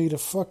walls are made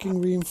of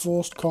fucking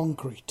reinforced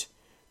concrete.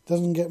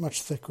 Doesn't get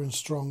much thicker and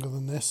stronger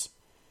than this.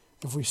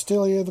 If we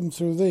still hear them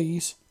through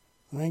these,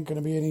 there ain't going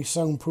to be any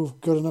soundproof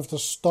good enough to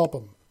stop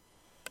 'em,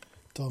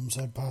 Tom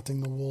said,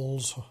 patting the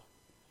walls.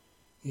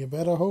 You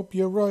better hope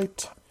you're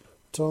right,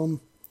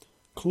 Tom.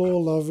 Claw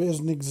Love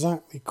isn't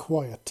exactly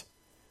quiet,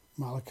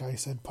 Malachi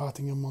said,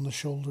 patting him on the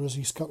shoulder as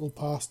he scuttled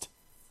past.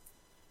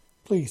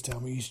 Please tell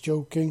me he's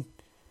joking,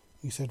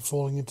 he said,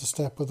 falling into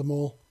step with them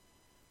all.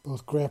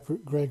 Both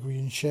Gregory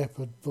and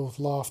Shepard both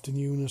laughed in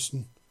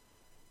unison.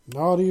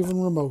 Not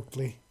even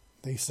remotely,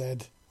 they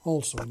said,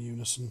 also in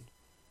unison.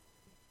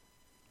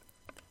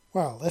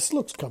 Well, this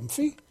looks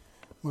comfy,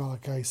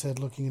 Malachi said,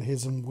 looking at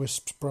his and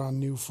Wisp's brand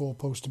new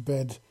 4-poster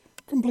bed,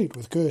 complete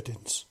with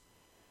curtains.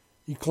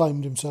 He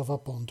climbed himself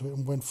up onto it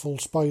and went full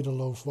spider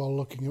loaf while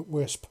looking at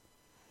Wisp.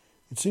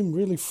 It seemed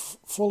really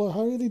Fuller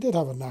how he did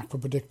have a knack for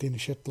predicting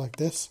shit like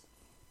this.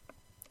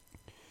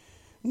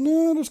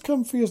 Not as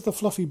comfy as the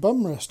fluffy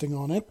bum resting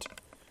on it,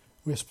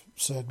 Wisp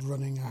said,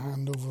 running a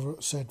hand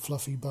over said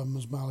fluffy bum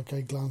as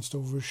Malachi glanced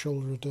over his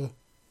shoulder at her.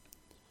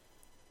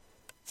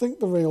 Think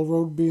the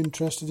railroad would be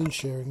interested in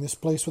sharing this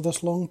place with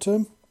us long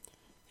term?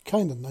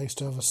 Kind of nice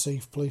to have a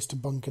safe place to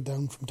bunker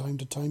down from time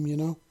to time, you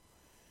know,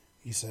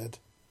 he said.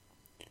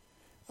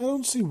 I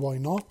don't see why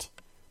not.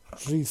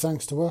 It's really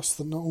thanks to us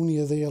that not only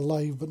are they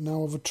alive, but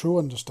now have a true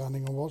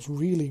understanding of what's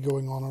really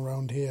going on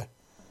around here.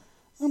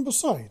 And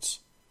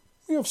besides,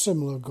 we have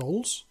similar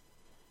goals.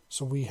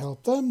 So we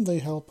help them, they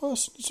help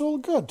us, it's all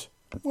good.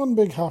 One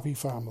big happy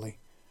family,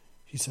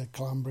 she said,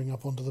 clambering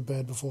up onto the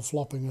bed before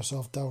flopping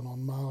herself down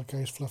on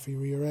Malachi's fluffy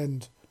rear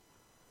end.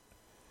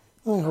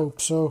 I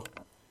hope so.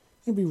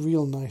 It'd be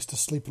real nice to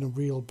sleep in a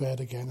real bed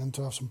again and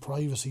to have some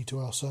privacy to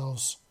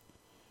ourselves,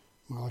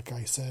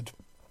 Malachi said.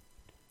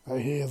 I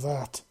hear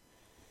that.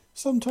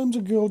 Sometimes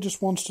a girl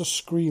just wants to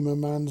scream her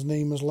man's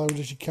name as loud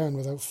as she can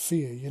without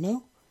fear, you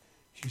know?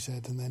 She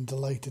said, and then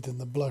delighted in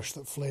the blush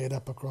that flared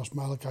up across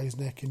Malachi's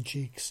neck and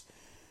cheeks,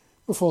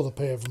 before the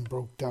pair of them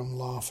broke down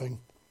laughing.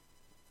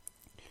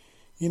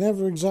 You're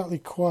never exactly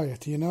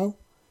quiet, you know,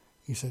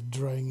 he said,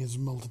 drying his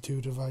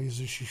multitude of eyes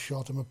as she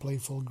shot him a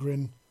playful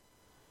grin.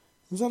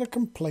 Is that a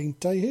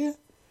complaint I hear?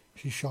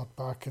 She shot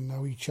back, and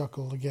now he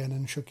chuckled again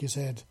and shook his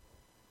head.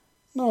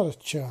 Not a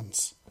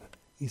chance,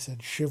 he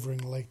said, shivering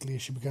lightly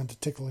as she began to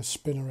tickle his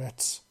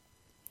spinnerets.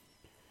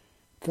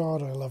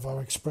 God, I love how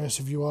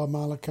expressive you are,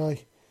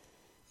 Malachi.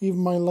 Even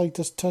my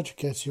lightest touch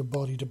gets your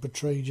body to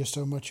betray just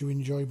how much you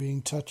enjoy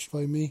being touched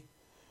by me,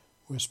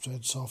 Wisp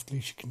said softly.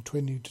 She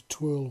continued to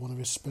twirl one of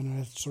his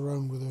spinnerets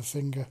around with her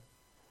finger.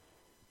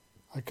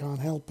 I can't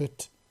help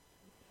it.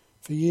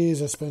 For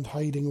years I spent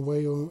hiding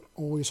away,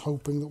 always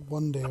hoping that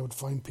one day I would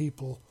find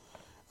people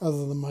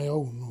other than my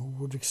own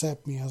who would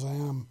accept me as I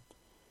am.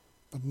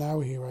 But now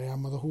here I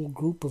am with a whole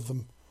group of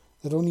them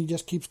that only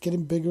just keeps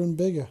getting bigger and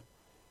bigger.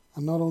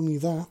 And not only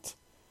that,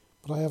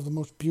 but I have the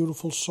most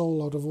beautiful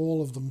soul out of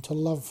all of them to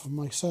love for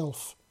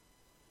myself.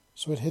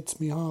 So it hits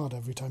me hard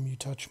every time you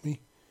touch me,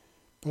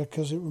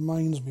 because it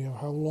reminds me of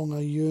how long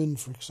I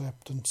yearned for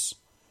acceptance.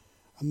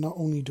 And not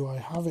only do I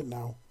have it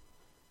now,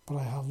 but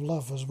I have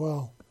love as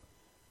well,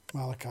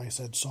 Malachi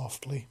said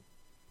softly.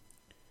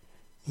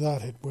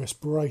 That hit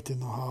Wisp right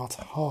in the heart,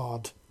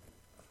 hard.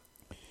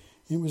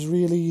 It was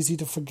really easy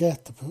to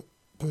forget the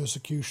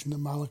persecution that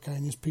Malachi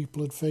and his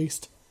people had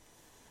faced.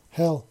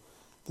 Hell,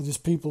 that his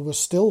people were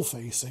still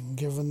facing,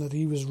 given that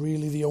he was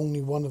really the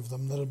only one of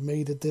them that had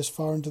made it this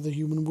far into the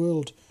human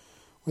world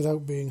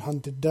without being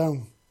hunted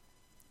down.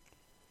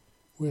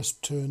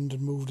 Wisp turned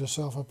and moved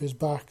herself up his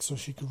back so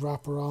she could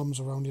wrap her arms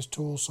around his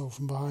torso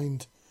from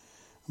behind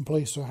and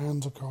placed her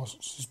hands across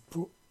his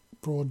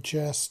broad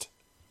chest.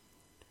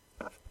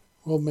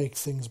 We'll make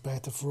things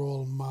better for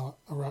all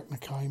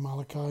Arachnakai,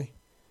 Malachi.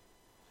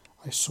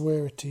 I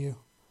swear it to you.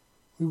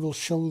 We will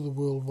show the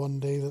world one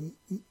day that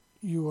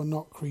you are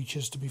not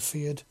creatures to be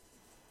feared,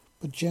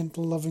 but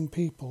gentle, loving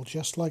people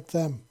just like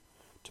them,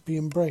 to be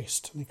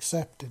embraced and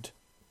accepted,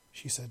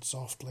 she said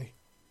softly.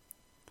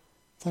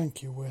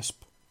 Thank you,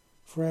 Wisp,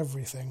 for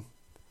everything,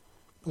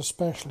 but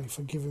especially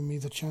for giving me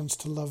the chance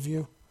to love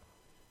you.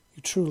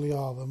 You truly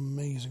are the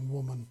amazing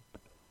woman,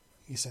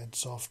 he said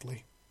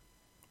softly.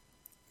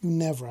 You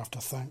never have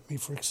to thank me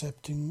for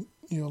accepting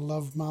your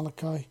love,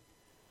 Malachi.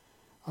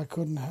 I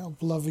couldn't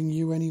help loving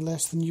you any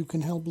less than you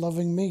can help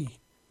loving me.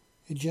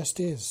 It just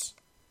is,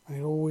 and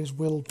it always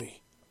will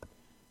be,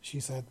 she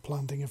said,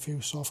 planting a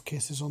few soft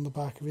kisses on the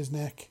back of his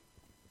neck.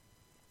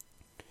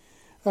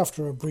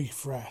 After a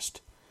brief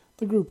rest,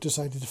 the group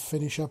decided to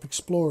finish up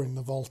exploring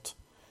the vault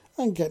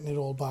and getting it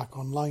all back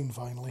online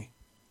finally.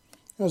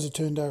 As it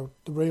turned out,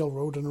 the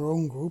railroad and her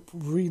own group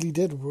really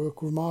did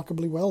work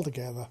remarkably well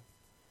together.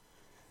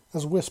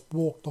 As Wisp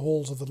walked the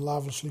halls of the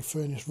lavishly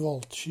furnished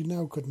vault, she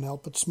now couldn't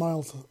help but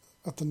smile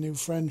at the new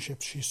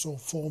friendships she saw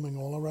forming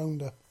all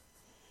around her.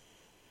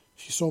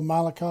 She saw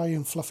Malachi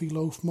in fluffy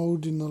loaf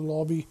mode in the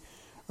lobby,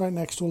 right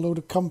next to a load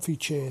of comfy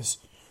chairs,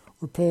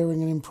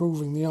 repairing and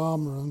improving the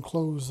armour and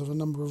clothes of a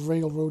number of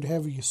railroad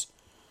heavies,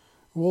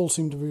 who all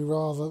seemed to be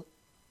rather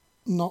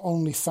not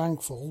only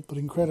thankful, but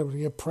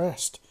incredibly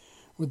oppressed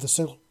with the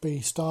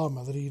silk-based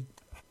armour that he'd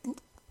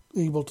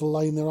able to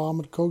line their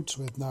armoured coats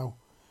with now,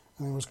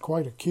 and there was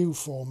quite a queue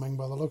forming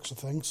by the looks of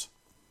things.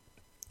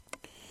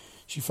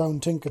 She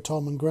found Tinker,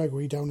 Tom and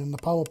Gregory down in the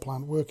power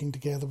plant working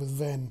together with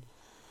Ven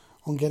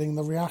on getting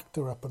the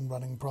reactor up and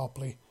running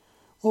properly,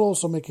 while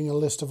also making a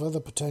list of other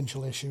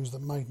potential issues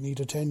that might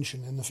need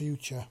attention in the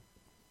future.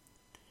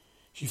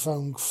 She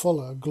found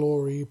Fuller,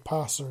 Glory,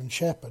 Passer and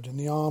Shepherd in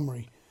the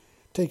armoury,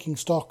 taking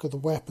stock of the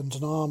weapons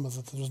and armour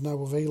that was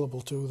now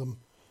available to them,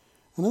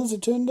 and as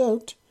it turned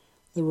out,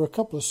 there were a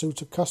couple of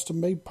suits of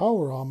custom-made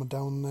power armour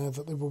down there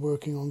that they were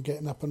working on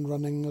getting up and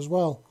running as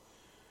well,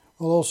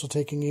 while also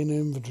taking in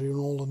inventory on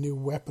all the new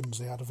weapons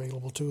they had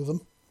available to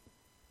them.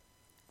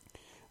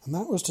 And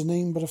that was to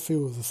name but a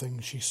few of the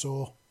things she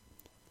saw.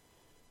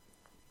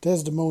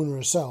 Desdemona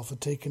herself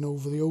had taken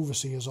over the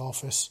Overseer's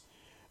office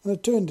and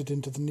had turned it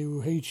into the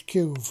new HQ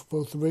for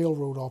both the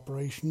railroad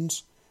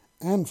operations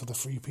and for the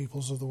Free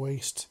Peoples of the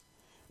Waste.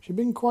 She'd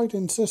been quite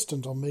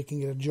insistent on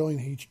making it a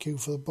joint HQ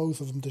for the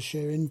both of them to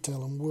share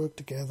intel and work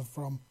together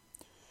from.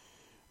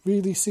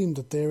 Really seemed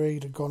that their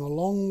aid had gone a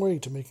long way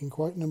to making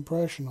quite an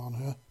impression on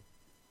her.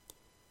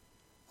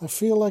 "I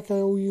feel like I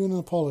owe you an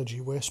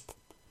apology, Wisp,"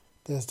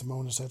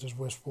 Desdemona said as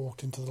Wisp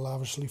walked into the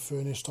lavishly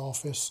furnished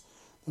office.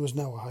 There was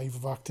now a hive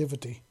of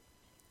activity.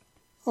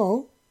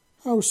 "Oh,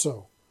 how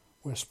so?"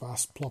 Wisp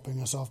asked, plopping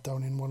herself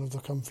down in one of the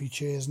comfy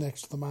chairs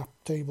next to the map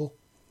table.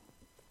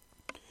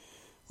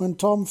 "When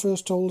Tom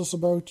first told us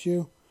about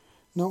you,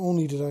 not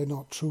only did I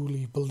not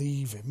truly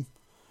believe him,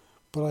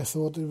 but I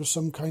thought it was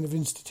some kind of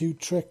Institute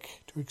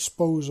trick to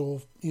expose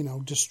or,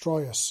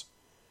 destroy us.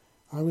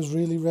 I was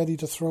really ready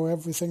to throw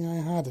everything I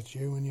had at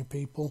you and your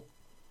people.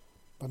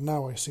 But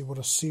now I see what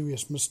a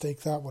serious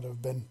mistake that would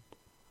have been.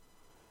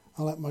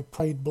 I let my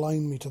pride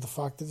blind me to the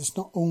fact that it's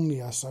not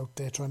only us out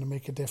there trying to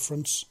make a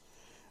difference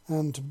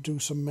and to do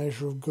some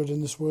measure of good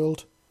in this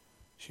world,"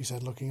 she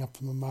said, looking up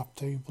from the map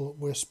table at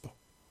Wisp.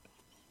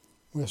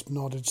 Wisp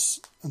nodded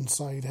and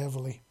sighed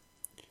heavily.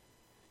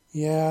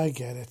 "Yeah, I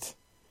get it.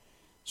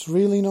 It's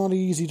really not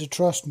easy to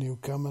trust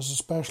newcomers,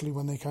 especially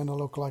when they kind of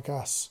look like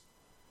us.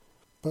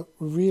 But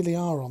we really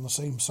are on the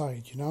same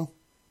side,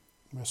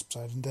 Wisp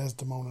said, and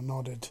Desdemona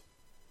nodded.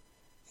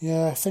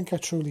 "Yeah, I think I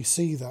truly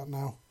see that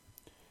now.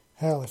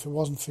 Hell, if it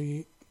wasn't for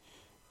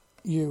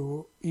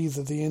you,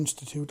 either the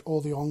Institute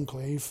or the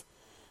Enclave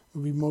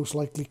would be most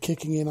likely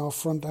kicking in our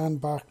front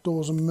and back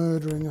doors and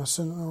murdering us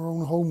in our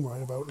own home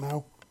right about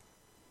now.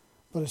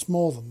 But it's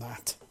more than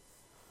that.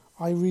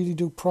 I really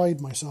do pride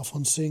myself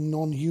on seeing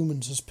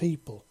non-humans as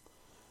people.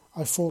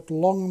 I fought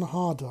long and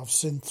hard to have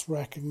synths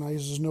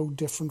recognised as no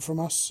different from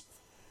us,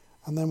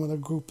 and then when a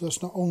group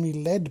that's not only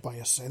led by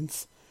a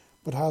synth,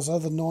 but has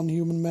other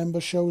non-human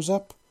members shows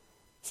up,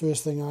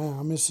 first thing I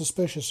am is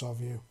suspicious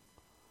of you.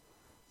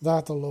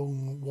 That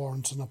alone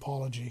warrants an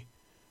apology,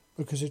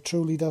 because it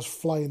truly does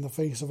fly in the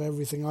face of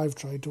everything I've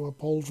tried to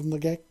uphold from the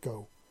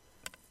get-go,"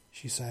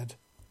 she said.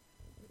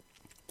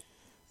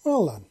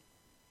 "Well then,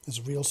 there's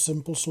a real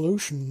simple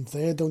solution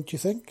there, don't you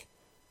think?"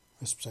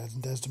 Wisp said,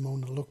 and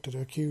Desdemona looked at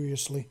her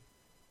curiously.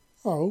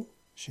 "Oh?"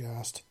 she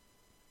asked.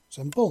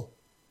 "Simple.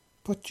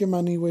 Put your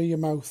money where your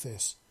mouth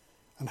is,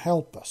 and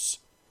help us,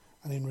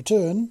 and in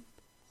return,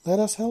 let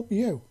us help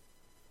you.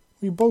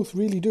 We both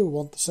really do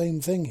want the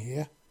same thing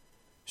here.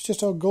 It's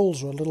just our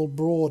goals are a little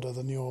broader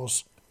than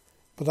yours.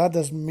 But that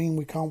doesn't mean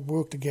we can't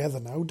work together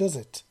now, does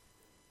it?"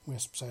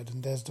 Wisp said,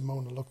 and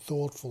Desdemona looked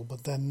thoughtful,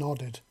 but then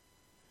nodded.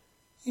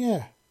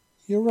 "Yeah,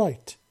 you're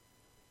right.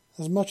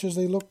 As much as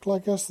they look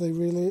like us, they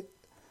really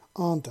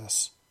aren't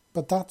us.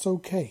 But that's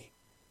okay.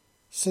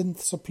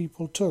 Synths are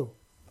people too.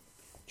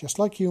 Just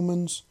like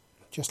humans,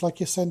 just like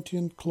your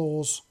sentient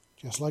claws,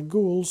 just like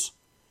ghouls,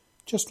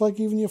 just like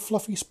even your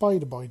fluffy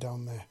spider boy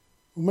down there,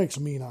 who makes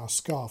a mean-ass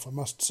scarf, I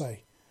must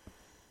say.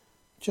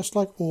 Just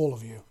like all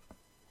of you.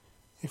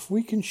 If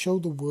we can show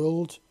the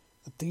world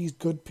that these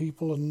good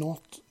people are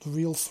not the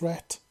real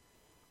threat,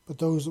 but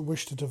those that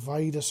wish to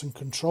divide us and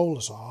control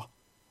us are,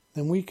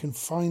 then we can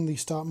finally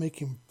start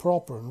making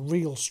proper and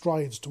real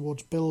strides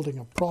towards building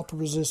a proper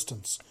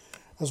resistance,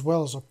 as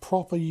well as a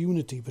proper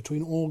unity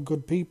between all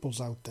good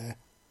peoples out there,"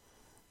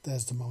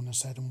 Desdemona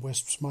said, and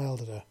Wisp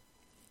smiled at her.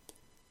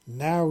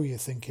 "Now you're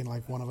thinking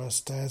like one of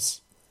us, Des.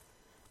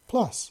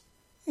 Plus,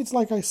 it's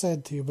like I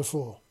said to you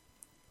before.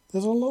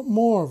 There's a lot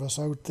more of us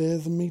out there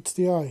than meets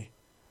the eye.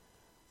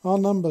 Our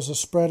numbers are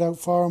spread out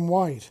far and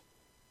wide,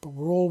 but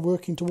we're all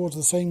working towards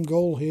the same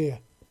goal here.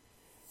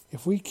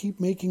 If we keep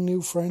making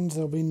new friends,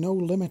 there'll be no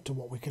limit to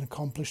what we can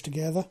accomplish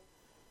together,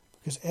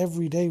 because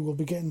every day we'll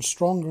be getting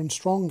stronger and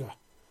stronger.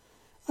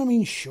 I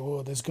mean,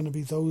 sure, there's going to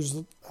be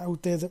those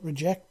out there that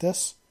reject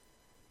us,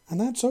 and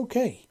that's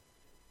okay.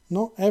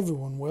 Not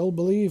everyone will,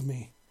 believe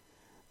me,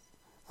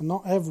 and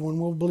not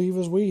everyone will believe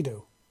as we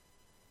do.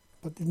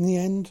 But in the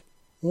end,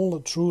 all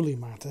that truly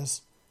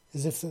matters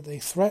is if they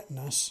threaten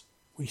us,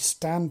 we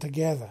stand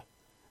together,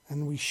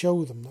 and we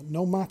show them that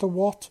no matter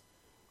what,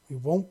 we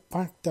won't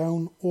back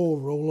down or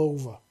roll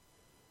over.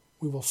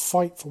 We will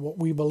fight for what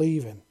we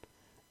believe in,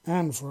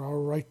 and for our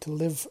right to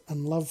live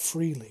and love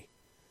freely.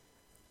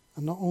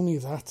 And not only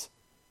that,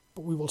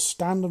 but we will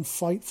stand and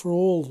fight for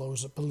all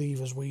those that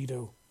believe as we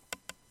do.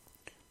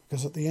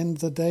 Because at the end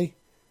of the day,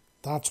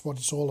 that's what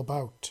it's all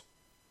about.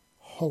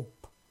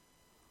 Hope.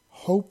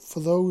 Hope for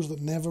those that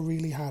never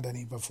really had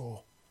any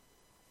before,"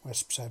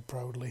 Wisp said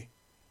proudly.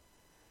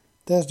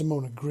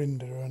 Desdemona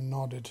grinned at her and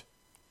nodded.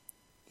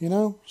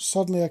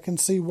 Suddenly I can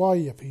see why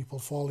your people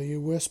follow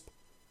you, Wisp.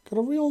 Got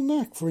a real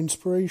knack for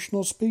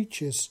inspirational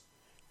speeches,"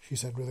 she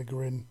said with a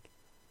grin.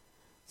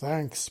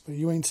 "Thanks, but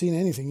you ain't seen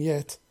anything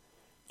yet.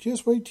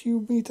 Just wait till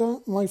you meet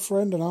my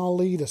friend and I'll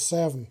lead a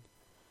 7.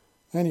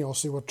 Then you'll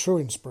see what true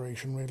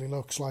inspiration really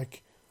looks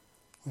like,"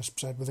 Wisp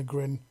said with a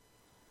grin.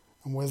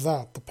 And with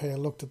that, the pair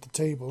looked at the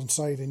table and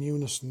sighed in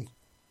unison.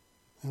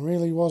 There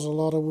really was a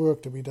lot of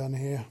work to be done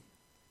here.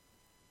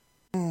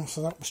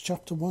 So that was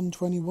chapter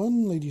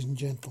 121, ladies and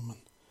gentlemen.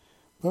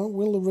 But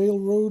will the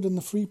railroad and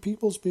the free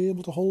peoples be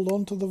able to hold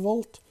on to the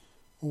vault?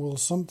 Or will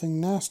something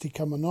nasty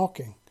come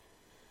a-knocking?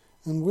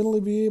 And will they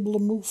be able to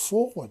move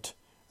forward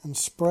and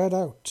spread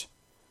out?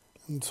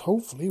 And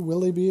hopefully, will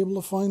they be able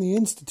to find the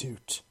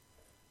Institute?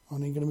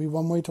 Only going to be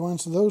one way to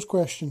answer those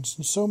questions,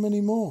 and so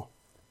many more.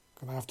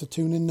 Gonna have to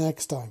tune in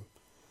next time.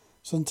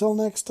 So until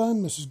next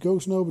time, this is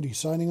Ghost Nobody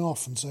signing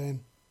off and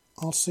saying,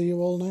 I'll see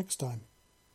you all next time.